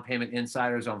the Down Payment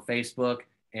Insiders on Facebook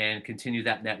and continue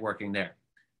that networking there.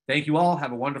 Thank you all.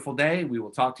 Have a wonderful day. We will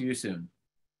talk to you soon.